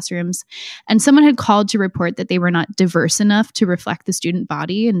in classrooms. And someone had called to report that they were not diverse enough to reflect the student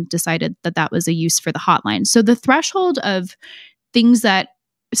body and decided that that was a use for the hotline. So the threshold of things that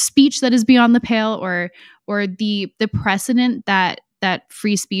speech that is beyond the pale or the precedent that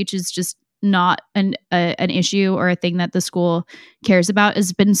free speech is just not an issue or a thing that the school cares about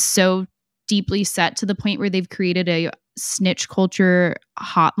has been so deeply set to the point where they've created a snitch culture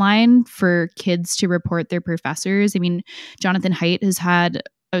hotline for kids to report their professors. I mean, Jonathan Haidt has had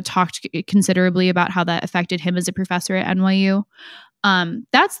talked considerably about how that affected him as a professor at NYU.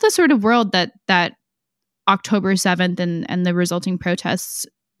 That's the sort of world that October 7th and the resulting protests,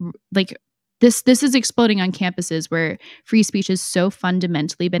 like this is exploding on campuses where free speech has so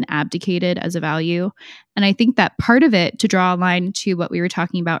fundamentally been abdicated as a value. And I think that part of it, to draw a line to what we were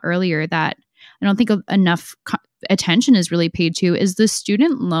talking about earlier, that I don't think enough attention is really paid to, is the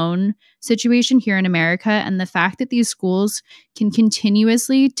student loan situation here in America, and the fact that these schools can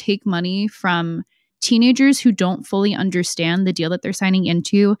continuously take money from teenagers who don't fully understand the deal that they're signing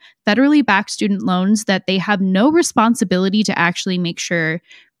into, federally backed student loans that they have no responsibility to actually make sure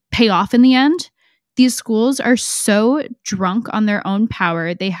pay off in the end. These schools are so drunk on their own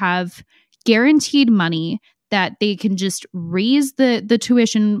power. They have guaranteed money that they can just raise the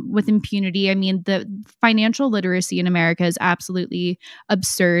tuition with impunity. I mean, the financial literacy in America is absolutely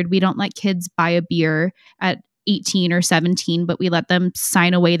absurd. We don't let kids buy a beer at 18 or 17, but we let them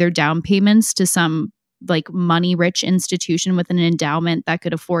sign away their down payments to some like money rich institution with an endowment that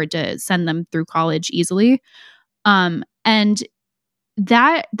could afford to send them through college easily. And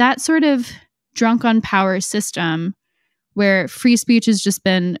that sort of drunk on power system where free speech has just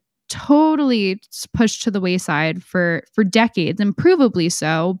been totally pushed to the wayside for decades, and provably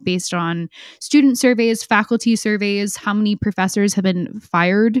so based on student surveys, faculty surveys, how many professors have been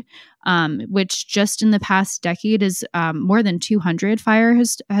fired, which just in the past decade is more than 200 FIRE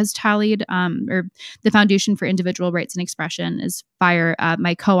has tallied, or the Foundation for Individual Rights and Expression is FIRE.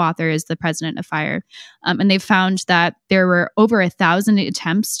 My co-author is the president of FIRE. And they've found that there were over 1,000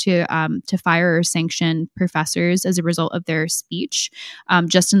 attempts to fire or sanction professors as a result of their speech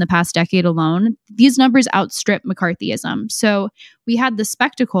just in the past decade alone. These numbers outstrip McCarthyism. So we had the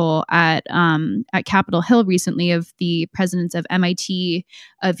spectacle at Capitol Hill recently of the presidents of MIT,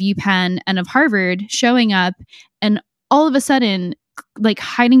 of UPenn, and of Harvard showing up, and all of a sudden like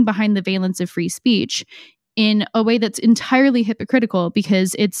hiding behind the valence of free speech in a way that's entirely hypocritical,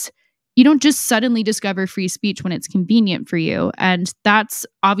 because you don't just suddenly discover free speech when it's convenient for you. And that's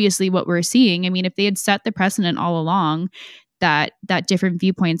obviously what we're seeing. I mean, if they had set the precedent all along that different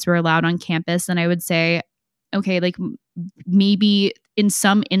viewpoints were allowed on campus, then I would say, okay, like maybe in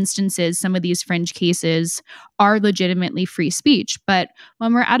some instances, some of these fringe cases are legitimately free speech. But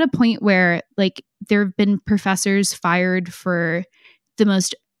when we're at a point where like there have been professors fired for the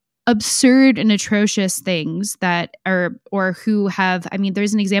most absurd and atrocious things that are, or who have, I mean,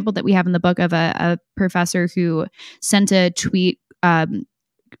 there's an example that we have in the book of a professor who sent a tweet, a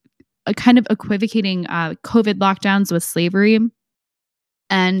kind of equivocating COVID lockdowns with slavery.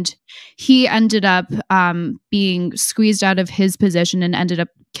 And he ended up being squeezed out of his position and ended up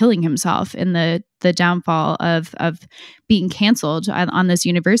killing himself in the downfall of being canceled on this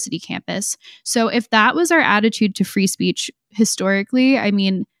university campus. So if that was our attitude to free speech historically, I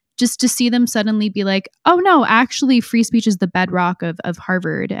mean, just to see them suddenly be like, oh no, actually free speech is the bedrock of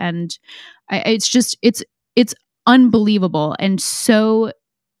Harvard. And it's unbelievable and so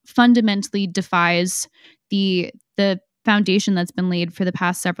fundamentally defies the foundation that's been laid for the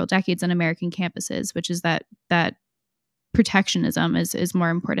past several decades on American campuses, which is that protectionism is more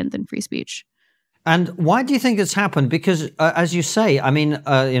important than free speech. And why do you think it's happened? Because as you say, I mean,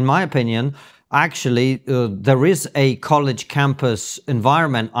 in my opinion, actually, there is a college campus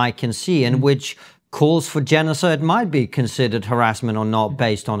environment I can see in which calls for genocide might be considered harassment or not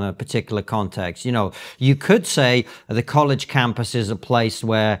based on a particular context. You know, you could say the college campus is a place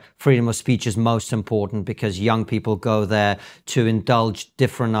where freedom of speech is most important because young people go there to indulge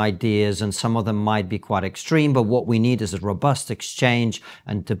different ideas, and some of them might be quite extreme, but what we need is a robust exchange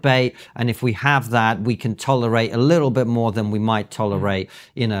and debate. And if we have that, we can tolerate a little bit more than we might tolerate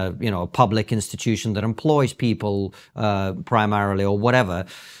in a, you know, a public institution that employs people primarily or whatever.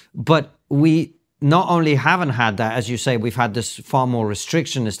 But we not only haven't had that, as you say, we've had this far more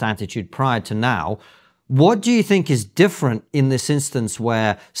restrictionist attitude prior to now. What do you think is different in this instance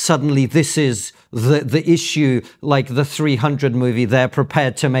where suddenly this is the issue, like the 300 movie, they're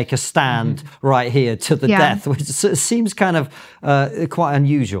prepared to make a stand right here to the death, which seems kind of quite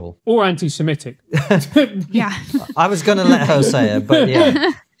unusual. Or anti-Semitic. Yeah. I was going to let her say it, but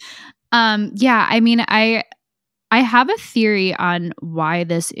yeah. Yeah, I mean, I have a theory on why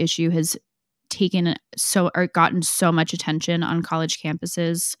this issue has gotten so much attention on college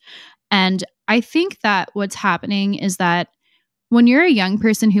campuses. And I think that what's happening is that when you're a young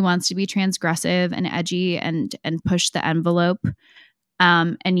person who wants to be transgressive and edgy and push the envelope,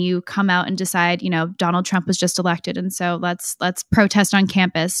 and you come out and decide, you know, Donald Trump was just elected, and so let's protest on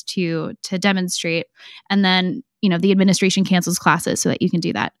campus to demonstrate, and then, you know, the administration cancels classes so that you can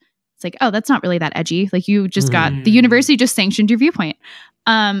do that. It's like, oh, that's not really that edgy. Like, you just got, the university just sanctioned your viewpoint.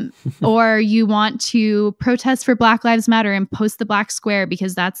 Or you want to protest for Black Lives Matter and post the black square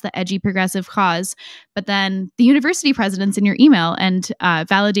because that's the edgy progressive cause. But then the university president's in your email and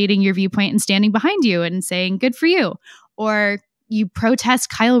validating your viewpoint and standing behind you and saying, good for you. Or you protest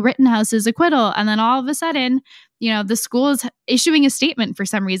Kyle Rittenhouse's acquittal, and then all of a sudden, you know, the school is issuing a statement for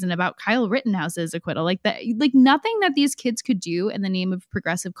some reason about Kyle Rittenhouse's acquittal. Like that, like nothing that these kids could do in the name of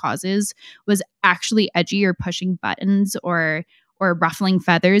progressive causes was actually edgy or pushing buttons or ruffling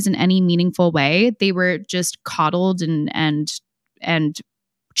feathers in any meaningful way. They were just coddled and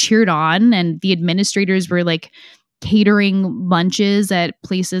cheered on, and the administrators were like catering lunches at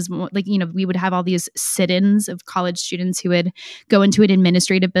places like, you know, we would have all these sit-ins of college students who would go into an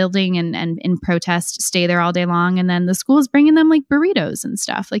administrative building and in protest stay there all day long, and then the school is bringing them like burritos and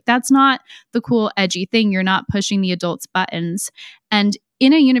stuff. Like, that's not the cool edgy thing. You're not pushing the adults' buttons. And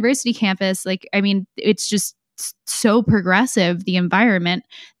in a university campus, like, I mean, it's just so progressive, the environment,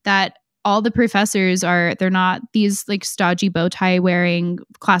 that all the professors they're not these like stodgy bow tie wearing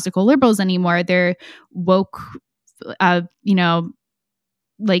classical liberals anymore. They're woke, you know,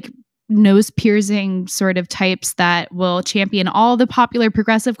 like nose piercing sort of types that will champion all the popular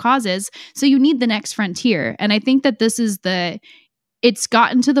progressive causes. So you need the next frontier. And I think that this is it's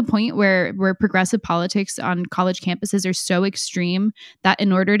gotten to the point where progressive politics on college campuses are so extreme that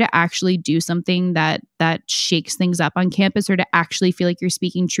in order to actually do something that shakes things up on campus, or to actually feel like you're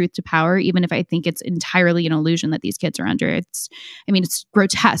speaking truth to power, even if I think it's entirely an illusion that these kids are under, it's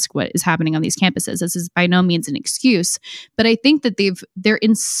grotesque what is happening on these campuses. This is by no means an excuse, but I think that they're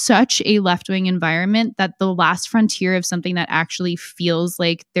in such a left-wing environment that the last frontier of something that actually feels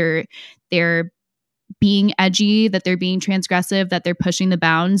like they're being edgy, that they're being transgressive, that they're pushing the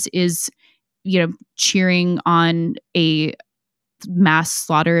bounds, is, you know, cheering on a mass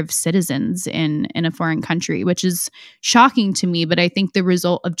slaughter of citizens in a foreign country, which is shocking to me. But I think the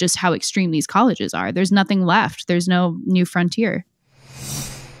result of just how extreme these colleges are. There's nothing left. There's no new frontier.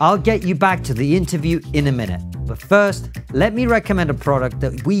 I'll get you back to the interview in a minute. But first, let me recommend a product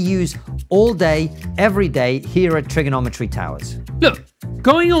that we use all day, every day here at Trigonometry Towers. Look,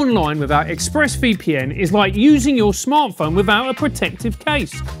 going online without ExpressVPN is like using your smartphone without a protective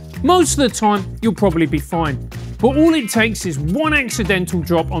case. Most of the time, you'll probably be fine. But all it takes is one accidental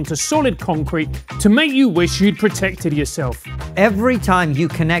drop onto solid concrete to make you wish you'd protected yourself. Every time you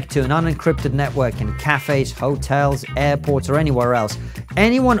connect to an unencrypted network in cafes, hotels, airports, or anywhere else,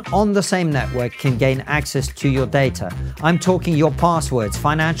 anyone on the same network can gain access to your data. I'm talking your passwords,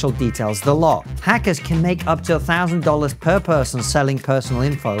 financial details, the lot. Hackers can make up to $1,000 per person selling personal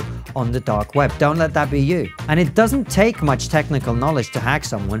info on the dark web. Don't let that be you. And it doesn't take much technical knowledge to hack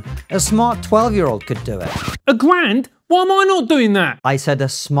someone. A smart 12-year-old could do it. A grand? Why am I not doing that? I said a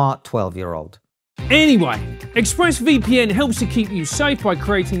smart 12-year-old. Anyway, ExpressVPN helps to keep you safe by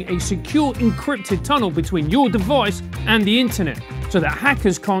creating a secure encrypted tunnel between your device and the internet so that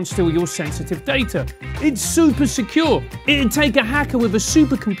hackers can't steal your sensitive data. It's super secure. It'd take a hacker with a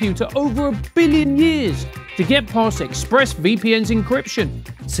supercomputer over 1 billion years to get past ExpressVPN's encryption.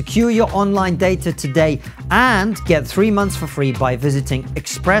 Secure your online data today and get 3 months for free by visiting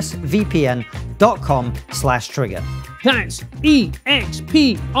expressvpn.com/trigger. That's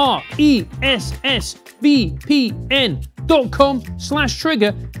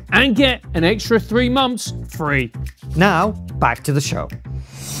expressvpn.com/trigger and get an extra 3 months free. Now, back to the show.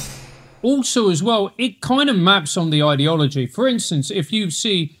 Also as well, it kind of maps on the ideology. For instance, if you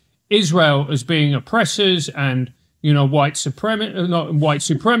see Israel as being oppressors and, you know, white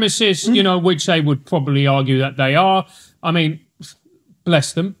supremacists, you know, which they would probably argue that they are. I mean,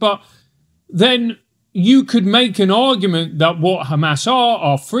 bless them. But then you could make an argument that what Hamas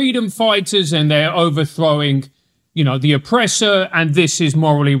are freedom fighters and they're overthrowing, you know, the oppressor, and this is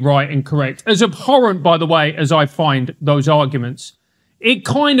morally right and correct. As abhorrent, by the way, as I find those arguments, it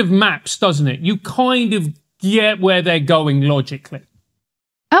kind of maps, doesn't it? You kind of get where they're going logically.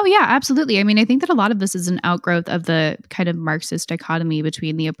 Oh, yeah, absolutely. I mean, I think that a lot of this is an outgrowth of the kind of Marxist dichotomy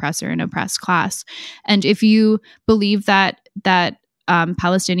between the oppressor and oppressed class. And if you believe that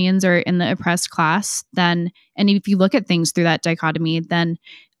Palestinians are in the oppressed class, then, and if you look at things through that dichotomy, then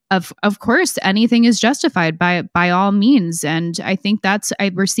of course anything is justified by all means. And I think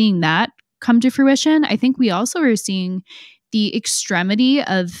we're seeing that come to fruition. I think we also are seeing the extremity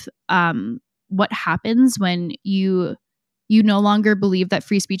of what happens when you no longer believe that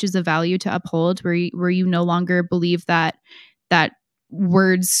free speech is a value to uphold, where you no longer believe that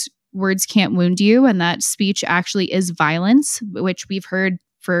words can't wound you and that speech actually is violence, which we've heard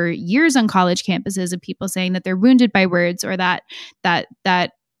for years on college campuses of people saying that they're wounded by words or that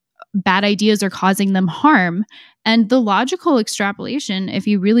bad ideas are causing them harm. And the logical extrapolation, if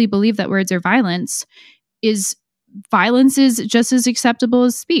you really believe that words are violence is just as acceptable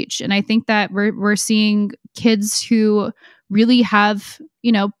as speech. And I think that we're seeing kids who really have,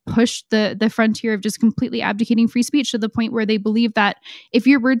 you know, pushed the frontier of just completely abdicating free speech to the point where they believe that if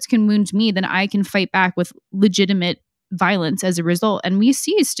your words can wound me, then I can fight back with legitimate violence as a result. And we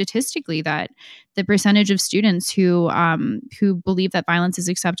see statistically that the percentage of students who believe that violence is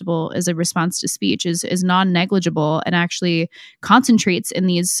acceptable as a response to speech is non-negligible and actually concentrates in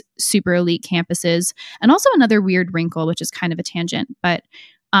these super elite campuses. And also another weird wrinkle, which is kind of a tangent, but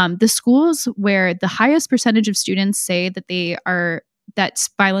the schools where the highest percentage of students say that that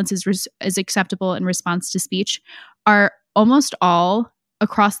violence is acceptable in response to speech are almost all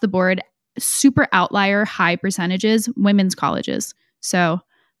across the board super outlier high percentages women's colleges. So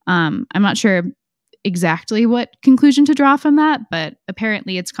I'm not sure exactly what conclusion to draw from that, but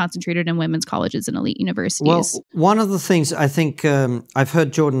apparently it's concentrated in women's colleges and elite universities. Well, one of the things I think I've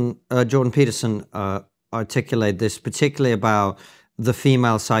heard Jordan Peterson articulate this, particularly about the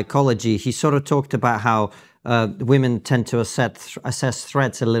female psychology. He sort of talked about how women tend to assess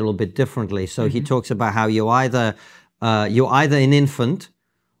threats a little bit differently. So he talks about how you're either an infant,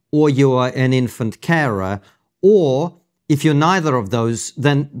 or you are an infant carer, or if you're neither of those,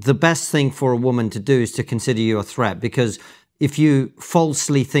 then the best thing for a woman to do is to consider you a threat, because if you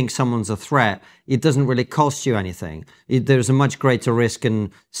falsely think someone's a threat, it doesn't really cost you anything. There's a much greater risk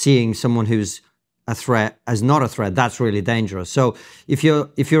in seeing someone who's a threat as not a threat. That's really dangerous. So if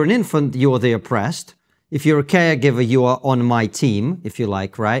you're an infant, you're the oppressed. If you're a caregiver, you are on my team, if you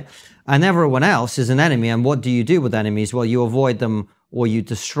like, right? And everyone else is an enemy. And what do you do with enemies? Well, you avoid them or you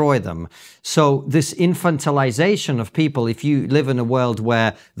destroy them. So this infantilization of people, if you live in a world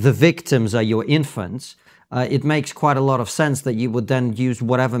where the victims are your infants, it makes quite a lot of sense that you would then use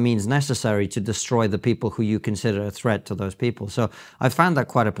whatever means necessary to destroy the people who you consider a threat to those people. So I found that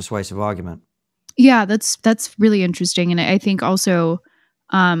quite a persuasive argument. Yeah, that's really interesting. And I think also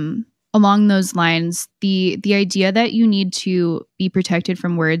along those lines, the idea that you need to be protected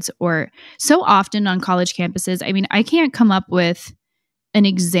from words, or so often on college campuses, I mean, I can't come up with an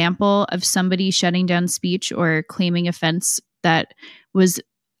example of somebody shutting down speech or claiming offense that was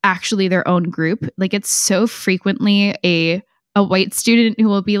actually their own group. Like, it's so frequently a white student who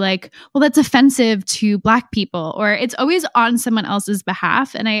will be like, well, that's offensive to Black people, or it's always on someone else's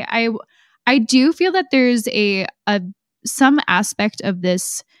behalf. And I do feel that there's some aspect of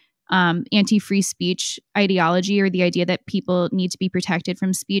this anti-free speech ideology, or the idea that people need to be protected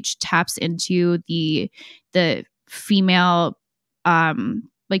from speech, taps into the female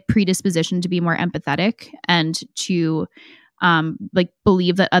like predisposition to be more empathetic and to like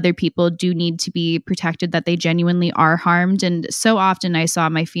believe that other people do need to be protected, that they genuinely are harmed. And so often I saw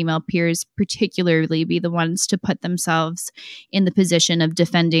my female peers particularly be the ones to put themselves in the position of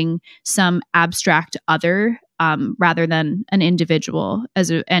defending some abstract other rather than an individual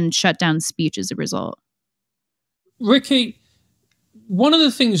and shut down speech as a result. Rikki, one of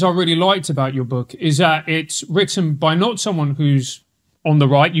the things I really liked about your book is that it's written by not someone who's on the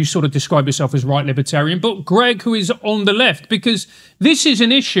right. You sort of describe yourself as right libertarian, but Greg, who is on the left, because this is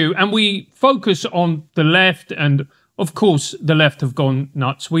an issue and we focus on the left, and of course the left have gone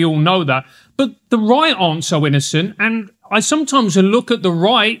nuts. We all know that. But the right aren't so innocent. And I sometimes look at the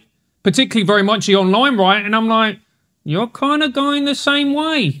right, particularly very much the online right, and I'm like, you're kind of going the same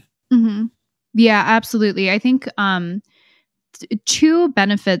way. Mm-hmm. Yeah, absolutely. I think two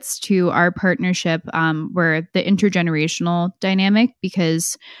benefits to our partnership were the intergenerational dynamic,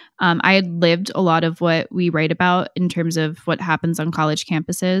 because I had lived a lot of what we write about in terms of what happens on college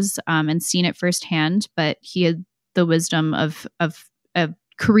campuses and seen it firsthand. But he had the wisdom of a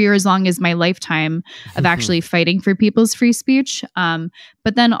career as long as my lifetime of actually fighting for people's free speech.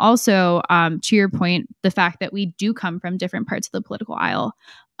 But then also, to your point, the fact that we do come from different parts of the political aisle.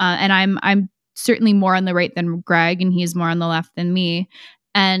 And I'm certainly more on the right than Greg, and he's more on the left than me.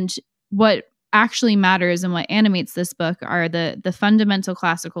 And what actually matters and what animates this book are the fundamental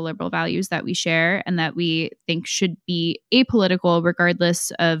classical liberal values that we share and that we think should be apolitical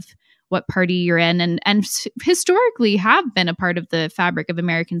regardless of what party you're in, and historically have been a part of the fabric of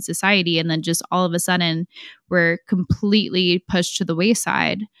American society, and then just all of a sudden we're completely pushed to the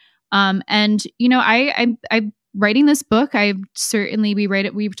wayside. And you know, I writing this book,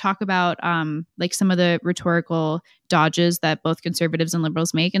 we talk about like some of the rhetorical dodges that both conservatives and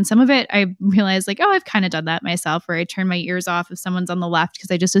liberals make, and some of it I realized like, oh, I've kind of done that myself, where I turn my ears off if someone's on the left because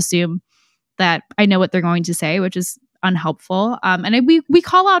I just assume that I know what they're going to say, which is unhelpful. And we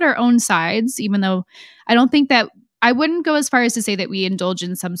call out our own sides, even though I don't think that, I wouldn't go as far as to say that we indulge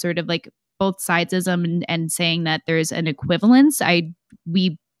in some sort of like both sidesism and saying that there's an equivalence.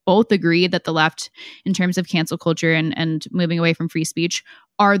 We both agree that the left, in terms of cancel culture and moving away from free speech,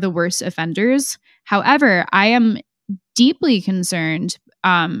 are the worst offenders. However, I am deeply concerned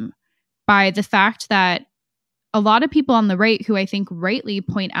by the fact that a lot of people on the right, who I think rightly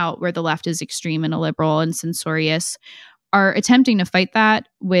point out where the left is extreme and illiberal and censorious, are attempting to fight that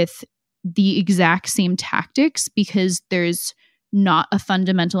with the exact same tactics, because there's not a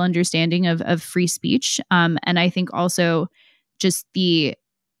fundamental understanding of free speech. And I think also just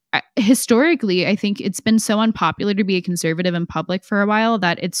historically, I think it's been so unpopular to be a conservative in public for a while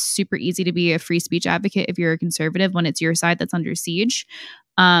that it's super easy to be a free speech advocate if you're a conservative when it's your side that's under siege.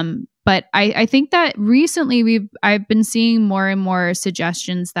 But I think that recently I've been seeing more and more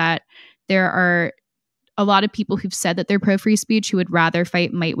suggestions that there are a lot of people who've said that they're pro free speech who would rather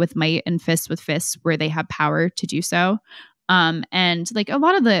fight might with might and fist with fists where they have power to do so. And like a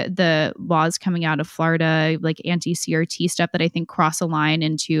lot of the laws coming out of Florida, like anti-CRT stuff that I think cross a line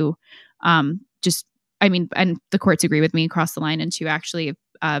into and the courts agree with me, cross the line into actually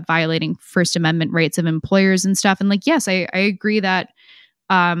violating First Amendment rights of employers and stuff. And like, yes, I agree that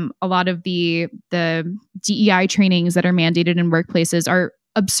a lot of the DEI trainings that are mandated in workplaces are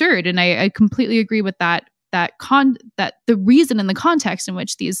absurd, and I completely agree with that the reason and the context in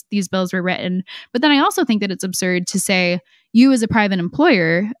which these bills were written. But then I also think that it's absurd to say you as a private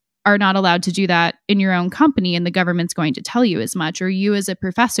employer are not allowed to do that in your own company, and the government's going to tell you as much, or you as a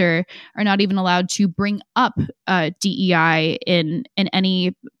professor are not even allowed to bring up DEI in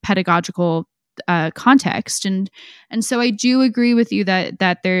any pedagogical context. And so I do agree with you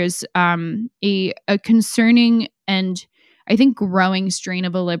that there's a concerning and I think, growing strain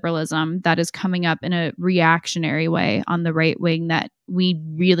of illiberalism that is coming up in a reactionary way on the right wing that we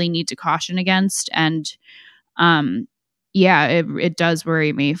really need to caution against. And it does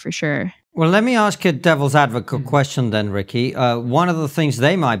worry me for sure. Well, let me ask a devil's advocate question then, Rikki. One of the things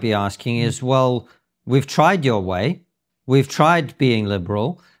they might be asking is, well, we've tried your way. We've tried being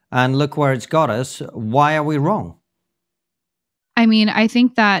liberal, and look where it's got us. Why are we wrong? I mean, I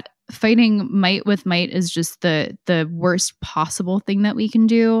think that fighting might with might is just the worst possible thing that we can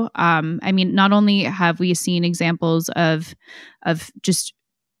do. I mean, not only have we seen examples of just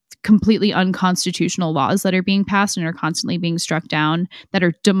completely unconstitutional laws that are being passed and are constantly being struck down that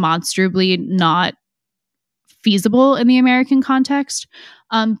are demonstrably not feasible in the American context.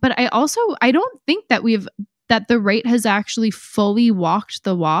 But I don't think that the right has actually fully walked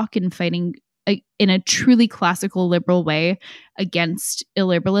the walk in fighting in a truly classical liberal way against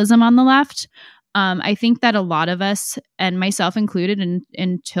illiberalism on the left. I think that a lot of us, and myself included,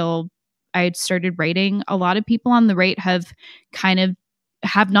 until I had started writing, a lot of people on the right have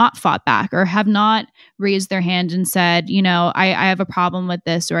not fought back or have not raised their hand and said, I have a problem with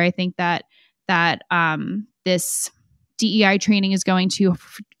this, or I think that this DEI training is going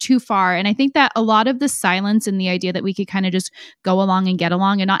too far. And I think that a lot of the silence and the idea that we could kind of just go along and get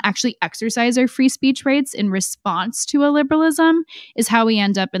along and not actually exercise our free speech rights in response to illiberalism is how we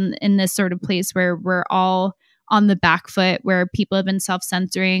end up in this sort of place where we're all on the back foot, where people have been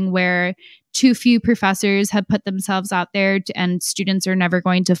self-censoring, where too few professors have put themselves out there and students are never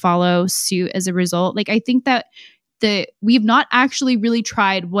going to follow suit as a result. Like, I think that we've not actually really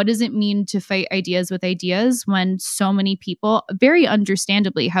tried what does it mean to fight ideas with ideas when so many people, very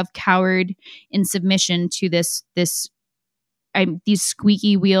understandably, have cowered in submission to these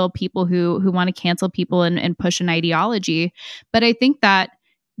squeaky wheel people who want to cancel people and push an ideology. But I think that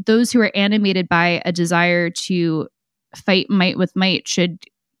those who are animated by a desire to fight might with might should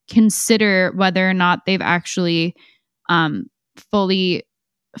consider whether or not they've actually fully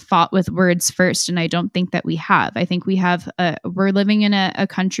fought with words first. And I don't think that we have. I think we're living in a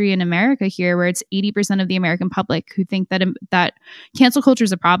country in America here where it's 80% of the American public who think that cancel culture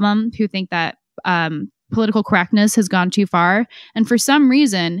is a problem, who think that political correctness has gone too far. And for some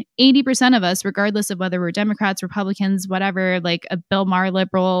reason, 80% of us, regardless of whether we're Democrats, Republicans, whatever, like a Bill Maher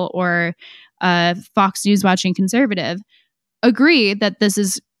liberal or a Fox News watching conservative, agree that this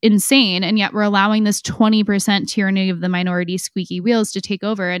is insane, and yet we're allowing this 20% tyranny of the minority squeaky wheels to take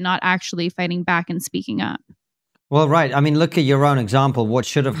over and not actually fighting back and speaking up. Well, right. I mean, look at your own example. What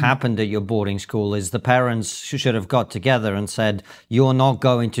should have happened at your boarding school is the parents should have got together and said, you're not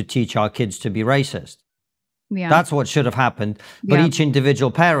going to teach our kids to be racist. Yeah. That's what should have happened. But each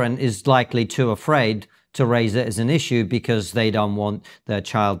individual parent is likely too afraid to raise it as an issue because they don't want their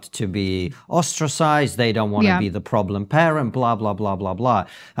child to be ostracized. They don't want to be the problem parent, blah, blah, blah, blah, blah.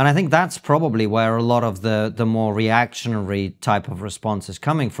 And I think that's probably where a lot of the more reactionary type of response is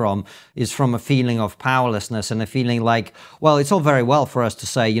coming from, is from a feeling of powerlessness and a feeling like, well, it's all very well for us to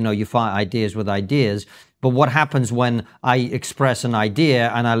say, you fight ideas with ideas, but what happens when I express an idea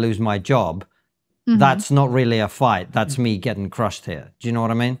and I lose my job? Mm-hmm. That's not really a fight. That's me getting crushed here. Do you know what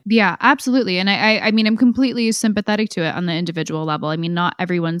I mean? Yeah, absolutely. And I mean, I'm completely sympathetic to it on the individual level. I mean, not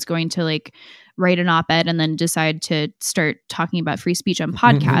everyone's going to write an op-ed and then decide to start talking about free speech on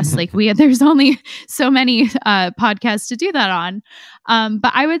podcasts. There's only so many podcasts to do that on.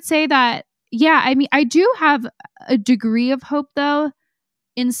 But I would say that, I mean, I do have a degree of hope, though,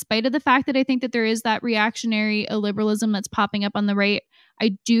 in spite of the fact that I think that there is that reactionary illiberalism that's popping up on the right.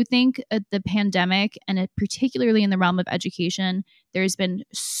 I do think the pandemic, and particularly in the realm of education, there's been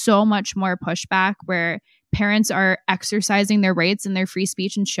so much more pushback where parents are exercising their rights and their free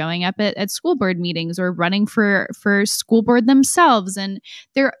speech and showing up at school board meetings or running for school board themselves. And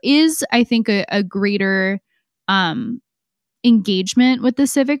there is, I think, a greater engagement with the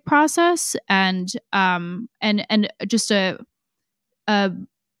civic process and just a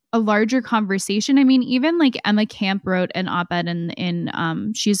larger conversation. I mean, even Emma Camp wrote an op-ed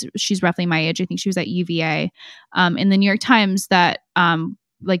in she's roughly my age. I think she was at UVA in the New York Times that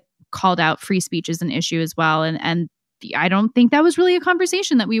called out free speech as an issue as well. And I don't think that was really a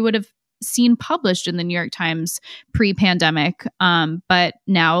conversation that we would have seen published in the New York Times pre-pandemic. But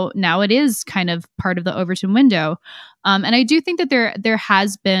now it is kind of part of the Overton window. And I do think that there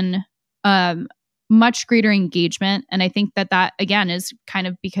has been much greater engagement. And I think that again is kind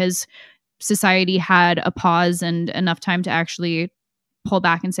of because society had a pause and enough time to actually pull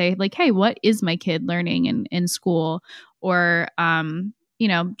back and say, hey, what is my kid learning in school? Or,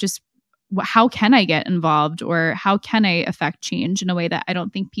 just how can I get involved, or how can I affect change in a way that I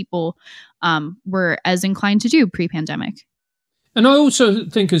don't think people were as inclined to do pre-pandemic? And I also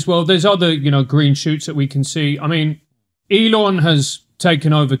think as well, there's other, green shoots that we can see. I mean, Elon has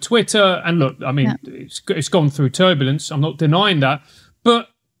taken over Twitter, and look, I mean, it's gone through turbulence. I'm not denying that. But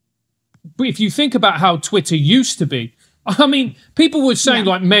if you think about how Twitter used to be, I mean, people were saying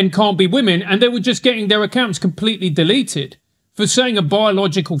like men can't be women, and they were just getting their accounts completely deleted for saying a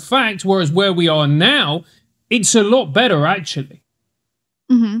biological fact, whereas where we are now, it's a lot better, actually.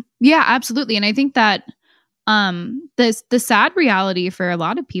 Mm-hmm. Yeah, absolutely. And I think that the sad reality for a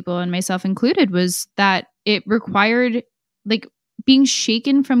lot of people, and myself included, was that it required, like, being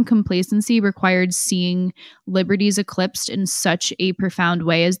shaken from complacency required seeing liberties eclipsed in such a profound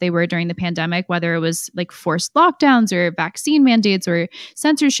way as they were during the pandemic, whether it was like forced lockdowns or vaccine mandates or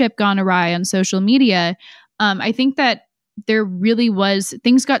censorship gone awry on social media. I think that there really was,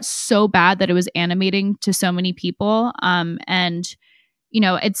 things got so bad that it was animating to so many people. And,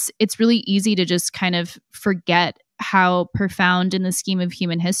 it's really easy to just kind of forget how profound in the scheme of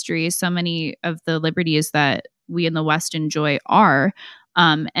human history so many of the liberties that we in the West enjoy are.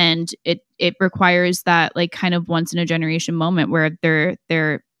 And it requires that like kind of once in a generation moment where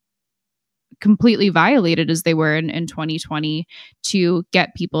they're completely violated as they were in 2020 to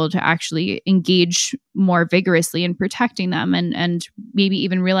get people to actually engage more vigorously in protecting them and maybe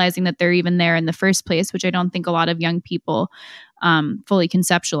even realizing that they're even there in the first place, which I don't think a lot of young people fully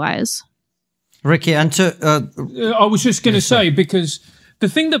conceptualize. Rikki, and I was just going to say, because the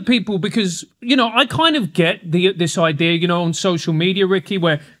thing that people, because, I kind of get this idea, on social media, Rikki,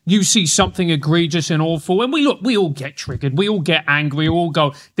 where you see something egregious and awful, and we all get triggered, we all get angry, we all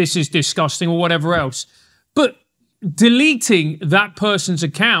go, this is disgusting or whatever else. But deleting that person's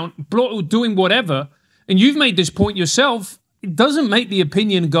account, doing whatever, and you've made this point yourself, it doesn't make the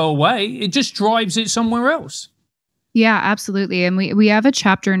opinion go away. It just drives it somewhere else. Yeah, absolutely. And we have a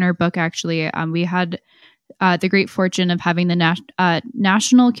chapter in our book, actually. We had the great fortune of having the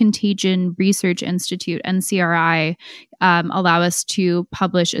National Contagion Research Institute, NCRI, allow us to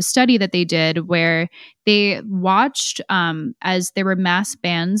publish a study that they did where they watched as there were mass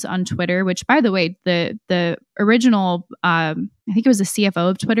bans on Twitter, which, by the way, the original, I think it was the CFO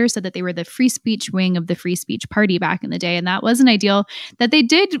of Twitter, said that they were the free speech wing of the free speech party back in the day. And that was an ideal that they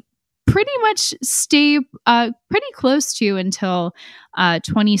did pretty much stay pretty close to until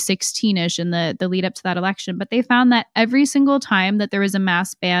 2016-ish in the lead up to that election. But they found that every single time that there was a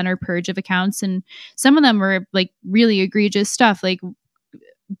mass ban or purge of accounts, and some of them were like really egregious stuff, like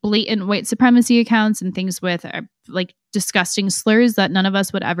blatant white supremacy accounts and things with like disgusting slurs that none of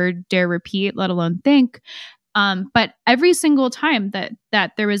us would ever dare repeat, let alone think. But every single time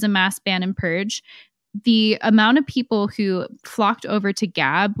that there was a mass ban and purge, the amount of people who flocked over to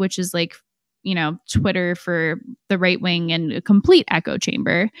Gab, which is like, Twitter for the right wing and a complete echo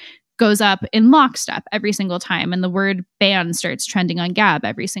chamber, goes up in lockstep every single time. And the word ban starts trending on Gab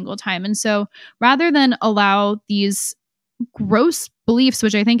every single time. And so rather than allow these gross beliefs,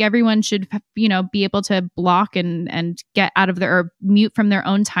 which I think everyone should, be able to block and get out of or mute from their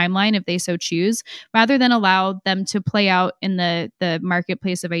own timeline if they so choose, rather than allow them to play out in the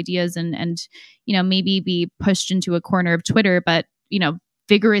marketplace of ideas and maybe be pushed into a corner of Twitter, but,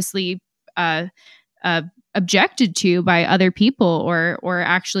 vigorously objected to by other people or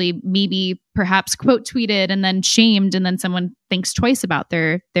actually maybe perhaps quote tweeted and then shamed, and then someone thinks twice about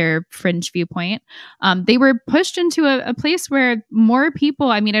their fringe viewpoint. They were pushed into a place where more people,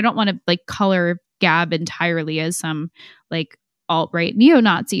 I mean, I don't want to like color Gab entirely as some like alt-right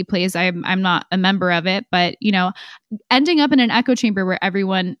neo-Nazi place. I'm not a member of it, but ending up in an echo chamber where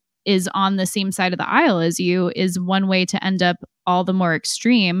everyone is on the same side of the aisle as you is one way to end up all the more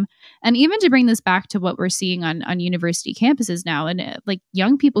extreme. And even to bring this back to what we're seeing on university campuses now, and like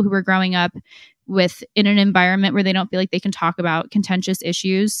young people who are growing up in an environment where they don't feel like they can talk about contentious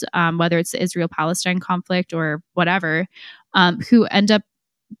issues, whether it's the Israel-Palestine conflict or whatever, who end up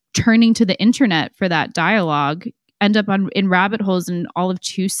turning to the internet for that dialogue, end up in rabbit holes in all of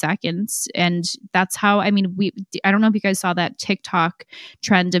 2 seconds. And that's how, I mean, I don't know if you guys saw that TikTok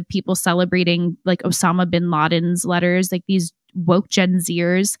trend of people celebrating like Osama bin Laden's letters, like these woke Gen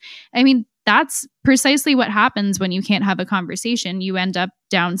Zers. I mean, that's precisely what happens when you can't have a conversation. You end up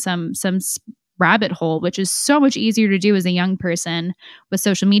down some rabbit hole, which is so much easier to do as a young person with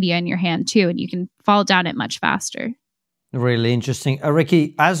social media in your hand too. And you can fall down it much faster. Really interesting.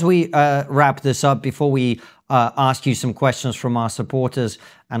 Rikki, as we wrap this up, before we ask you some questions from our supporters,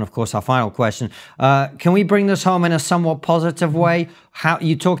 and of course our final question, can we bring this home in a somewhat positive way? How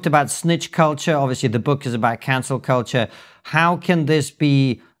you talked about snitch culture. Obviously, the book is about cancel culture. How can this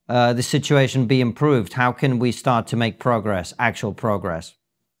be, the situation be improved? How can we start to make progress, actual progress?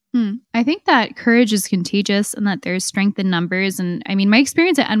 I think that courage is contagious and that there's strength in numbers. And I mean, my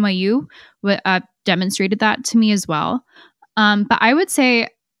experience at NYU demonstrated that to me as well. But I would say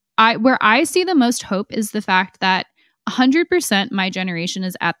where I see the most hope is the fact that 100% my generation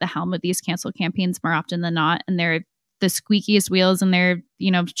is at the helm of these cancel campaigns more often than not. And they're the squeakiest wheels and they're,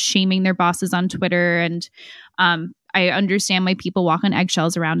 shaming their bosses on Twitter. And I understand why people walk on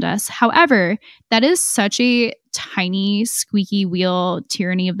eggshells around us. However, that is such a tiny squeaky wheel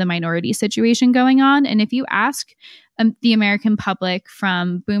tyranny of the minority situation going on. And if you ask the American public,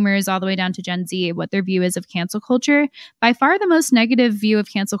 from boomers all the way down to Gen Z, what their view is of cancel culture, by far the most negative view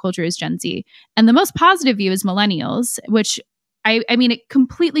of cancel culture is Gen Z. And the most positive view is millennials, which I mean, it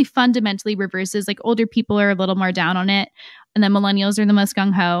completely fundamentally reverses. Like, older people are a little more down on it, and then millennials are the most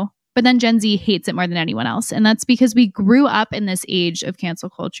gung-ho. But then Gen Z hates it more than anyone else. And that's because we grew up in this age of cancel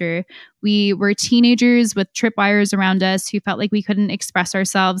culture. We were teenagers with tripwires around us who felt like we couldn't express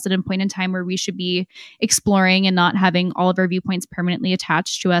ourselves at a point in time where we should be exploring and not having all of our viewpoints permanently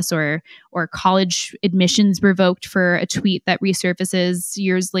attached to us, or college admissions revoked for a tweet that resurfaces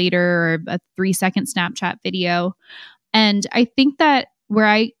years later, or a 3-second Snapchat video. And I think that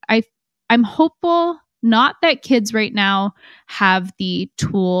where I'm hopeful, not that kids right now have the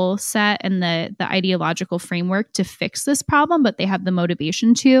tool set and the ideological framework to fix this problem, but they have the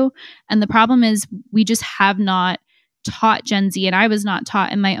motivation to. And the problem is we just have not taught Gen Z, and I was not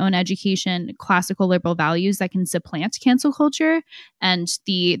taught in my own education, classical liberal values that can supplant cancel culture and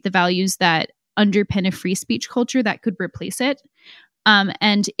the values that underpin a free speech culture that could replace it.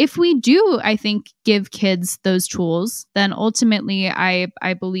 And if we do, I think, give kids those tools, then ultimately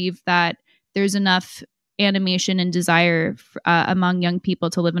I believe that there's enough animation and desire among young people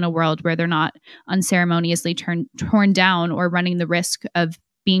to live in a world where they're not unceremoniously torn down or running the risk of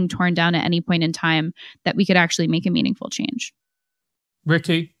being torn down at any point in time, that we could actually make a meaningful change.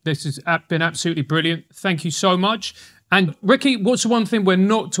 Rikki, this has been absolutely brilliant. Thank you so much. And Rikki, what's the one thing we're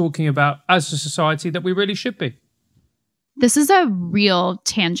not talking about as a society that we really should be? This is a real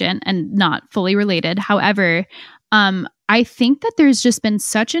tangent and not fully related. However, I think that there's just been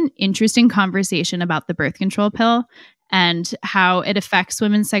such an interesting conversation about the birth control pill and how it affects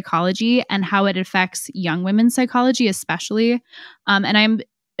women's psychology and how it affects young women's psychology, especially. And I'm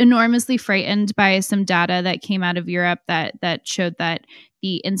enormously frightened by some data that came out of Europe that showed that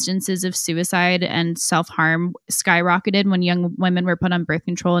the instances of suicide and self-harm skyrocketed when young women were put on birth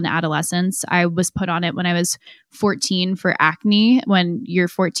control in adolescence. I was put on it when I was 14 for acne. When you're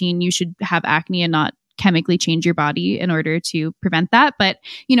 14, you should have acne and not chemically change your body in order to prevent that. But,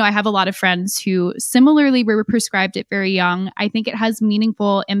 I have a lot of friends who similarly were prescribed it very young. I think it has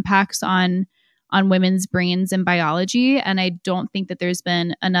meaningful impacts on women's brains and biology. And I don't think that there's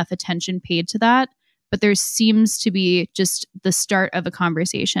been enough attention paid to that. But there seems to be just the start of a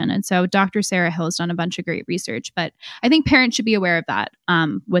conversation. And so Dr. Sarah Hill has done a bunch of great research, but I think parents should be aware of that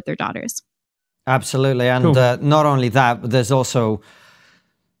with their daughters. Absolutely. And cool. Not only that, but there's also,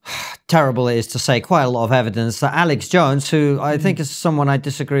 terrible it is to say, quite a lot of evidence that Alex Jones, who I think is someone I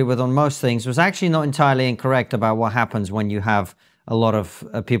disagree with on most things, was actually not entirely incorrect about what happens when you have a lot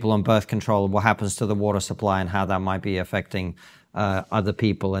of people on birth control, what happens to the water supply and how that might be affecting other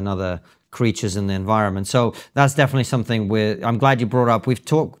people and other creatures in the environment. So that's definitely something I'm glad you brought up. We've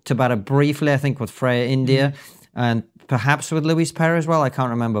talked about it briefly, I think, with Freya India and perhaps with Louise Perry as well. I can't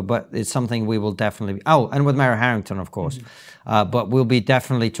remember, but it's something we will definitely... Oh, and with Mary Harrington, of course. But we'll be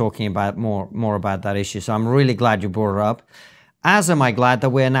definitely talking about more about that issue. So I'm really glad you brought it up. As am I glad that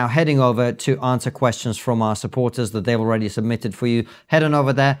we're now heading over to answer questions from our supporters that they've already submitted for you. Head on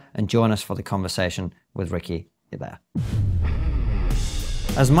over there and join us for the conversation with Rikki there.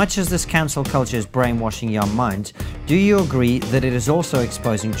 As much as this cancel culture is brainwashing young minds, do you agree that it is also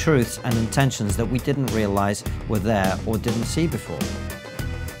exposing truths and intentions that we didn't realize were there or didn't see before?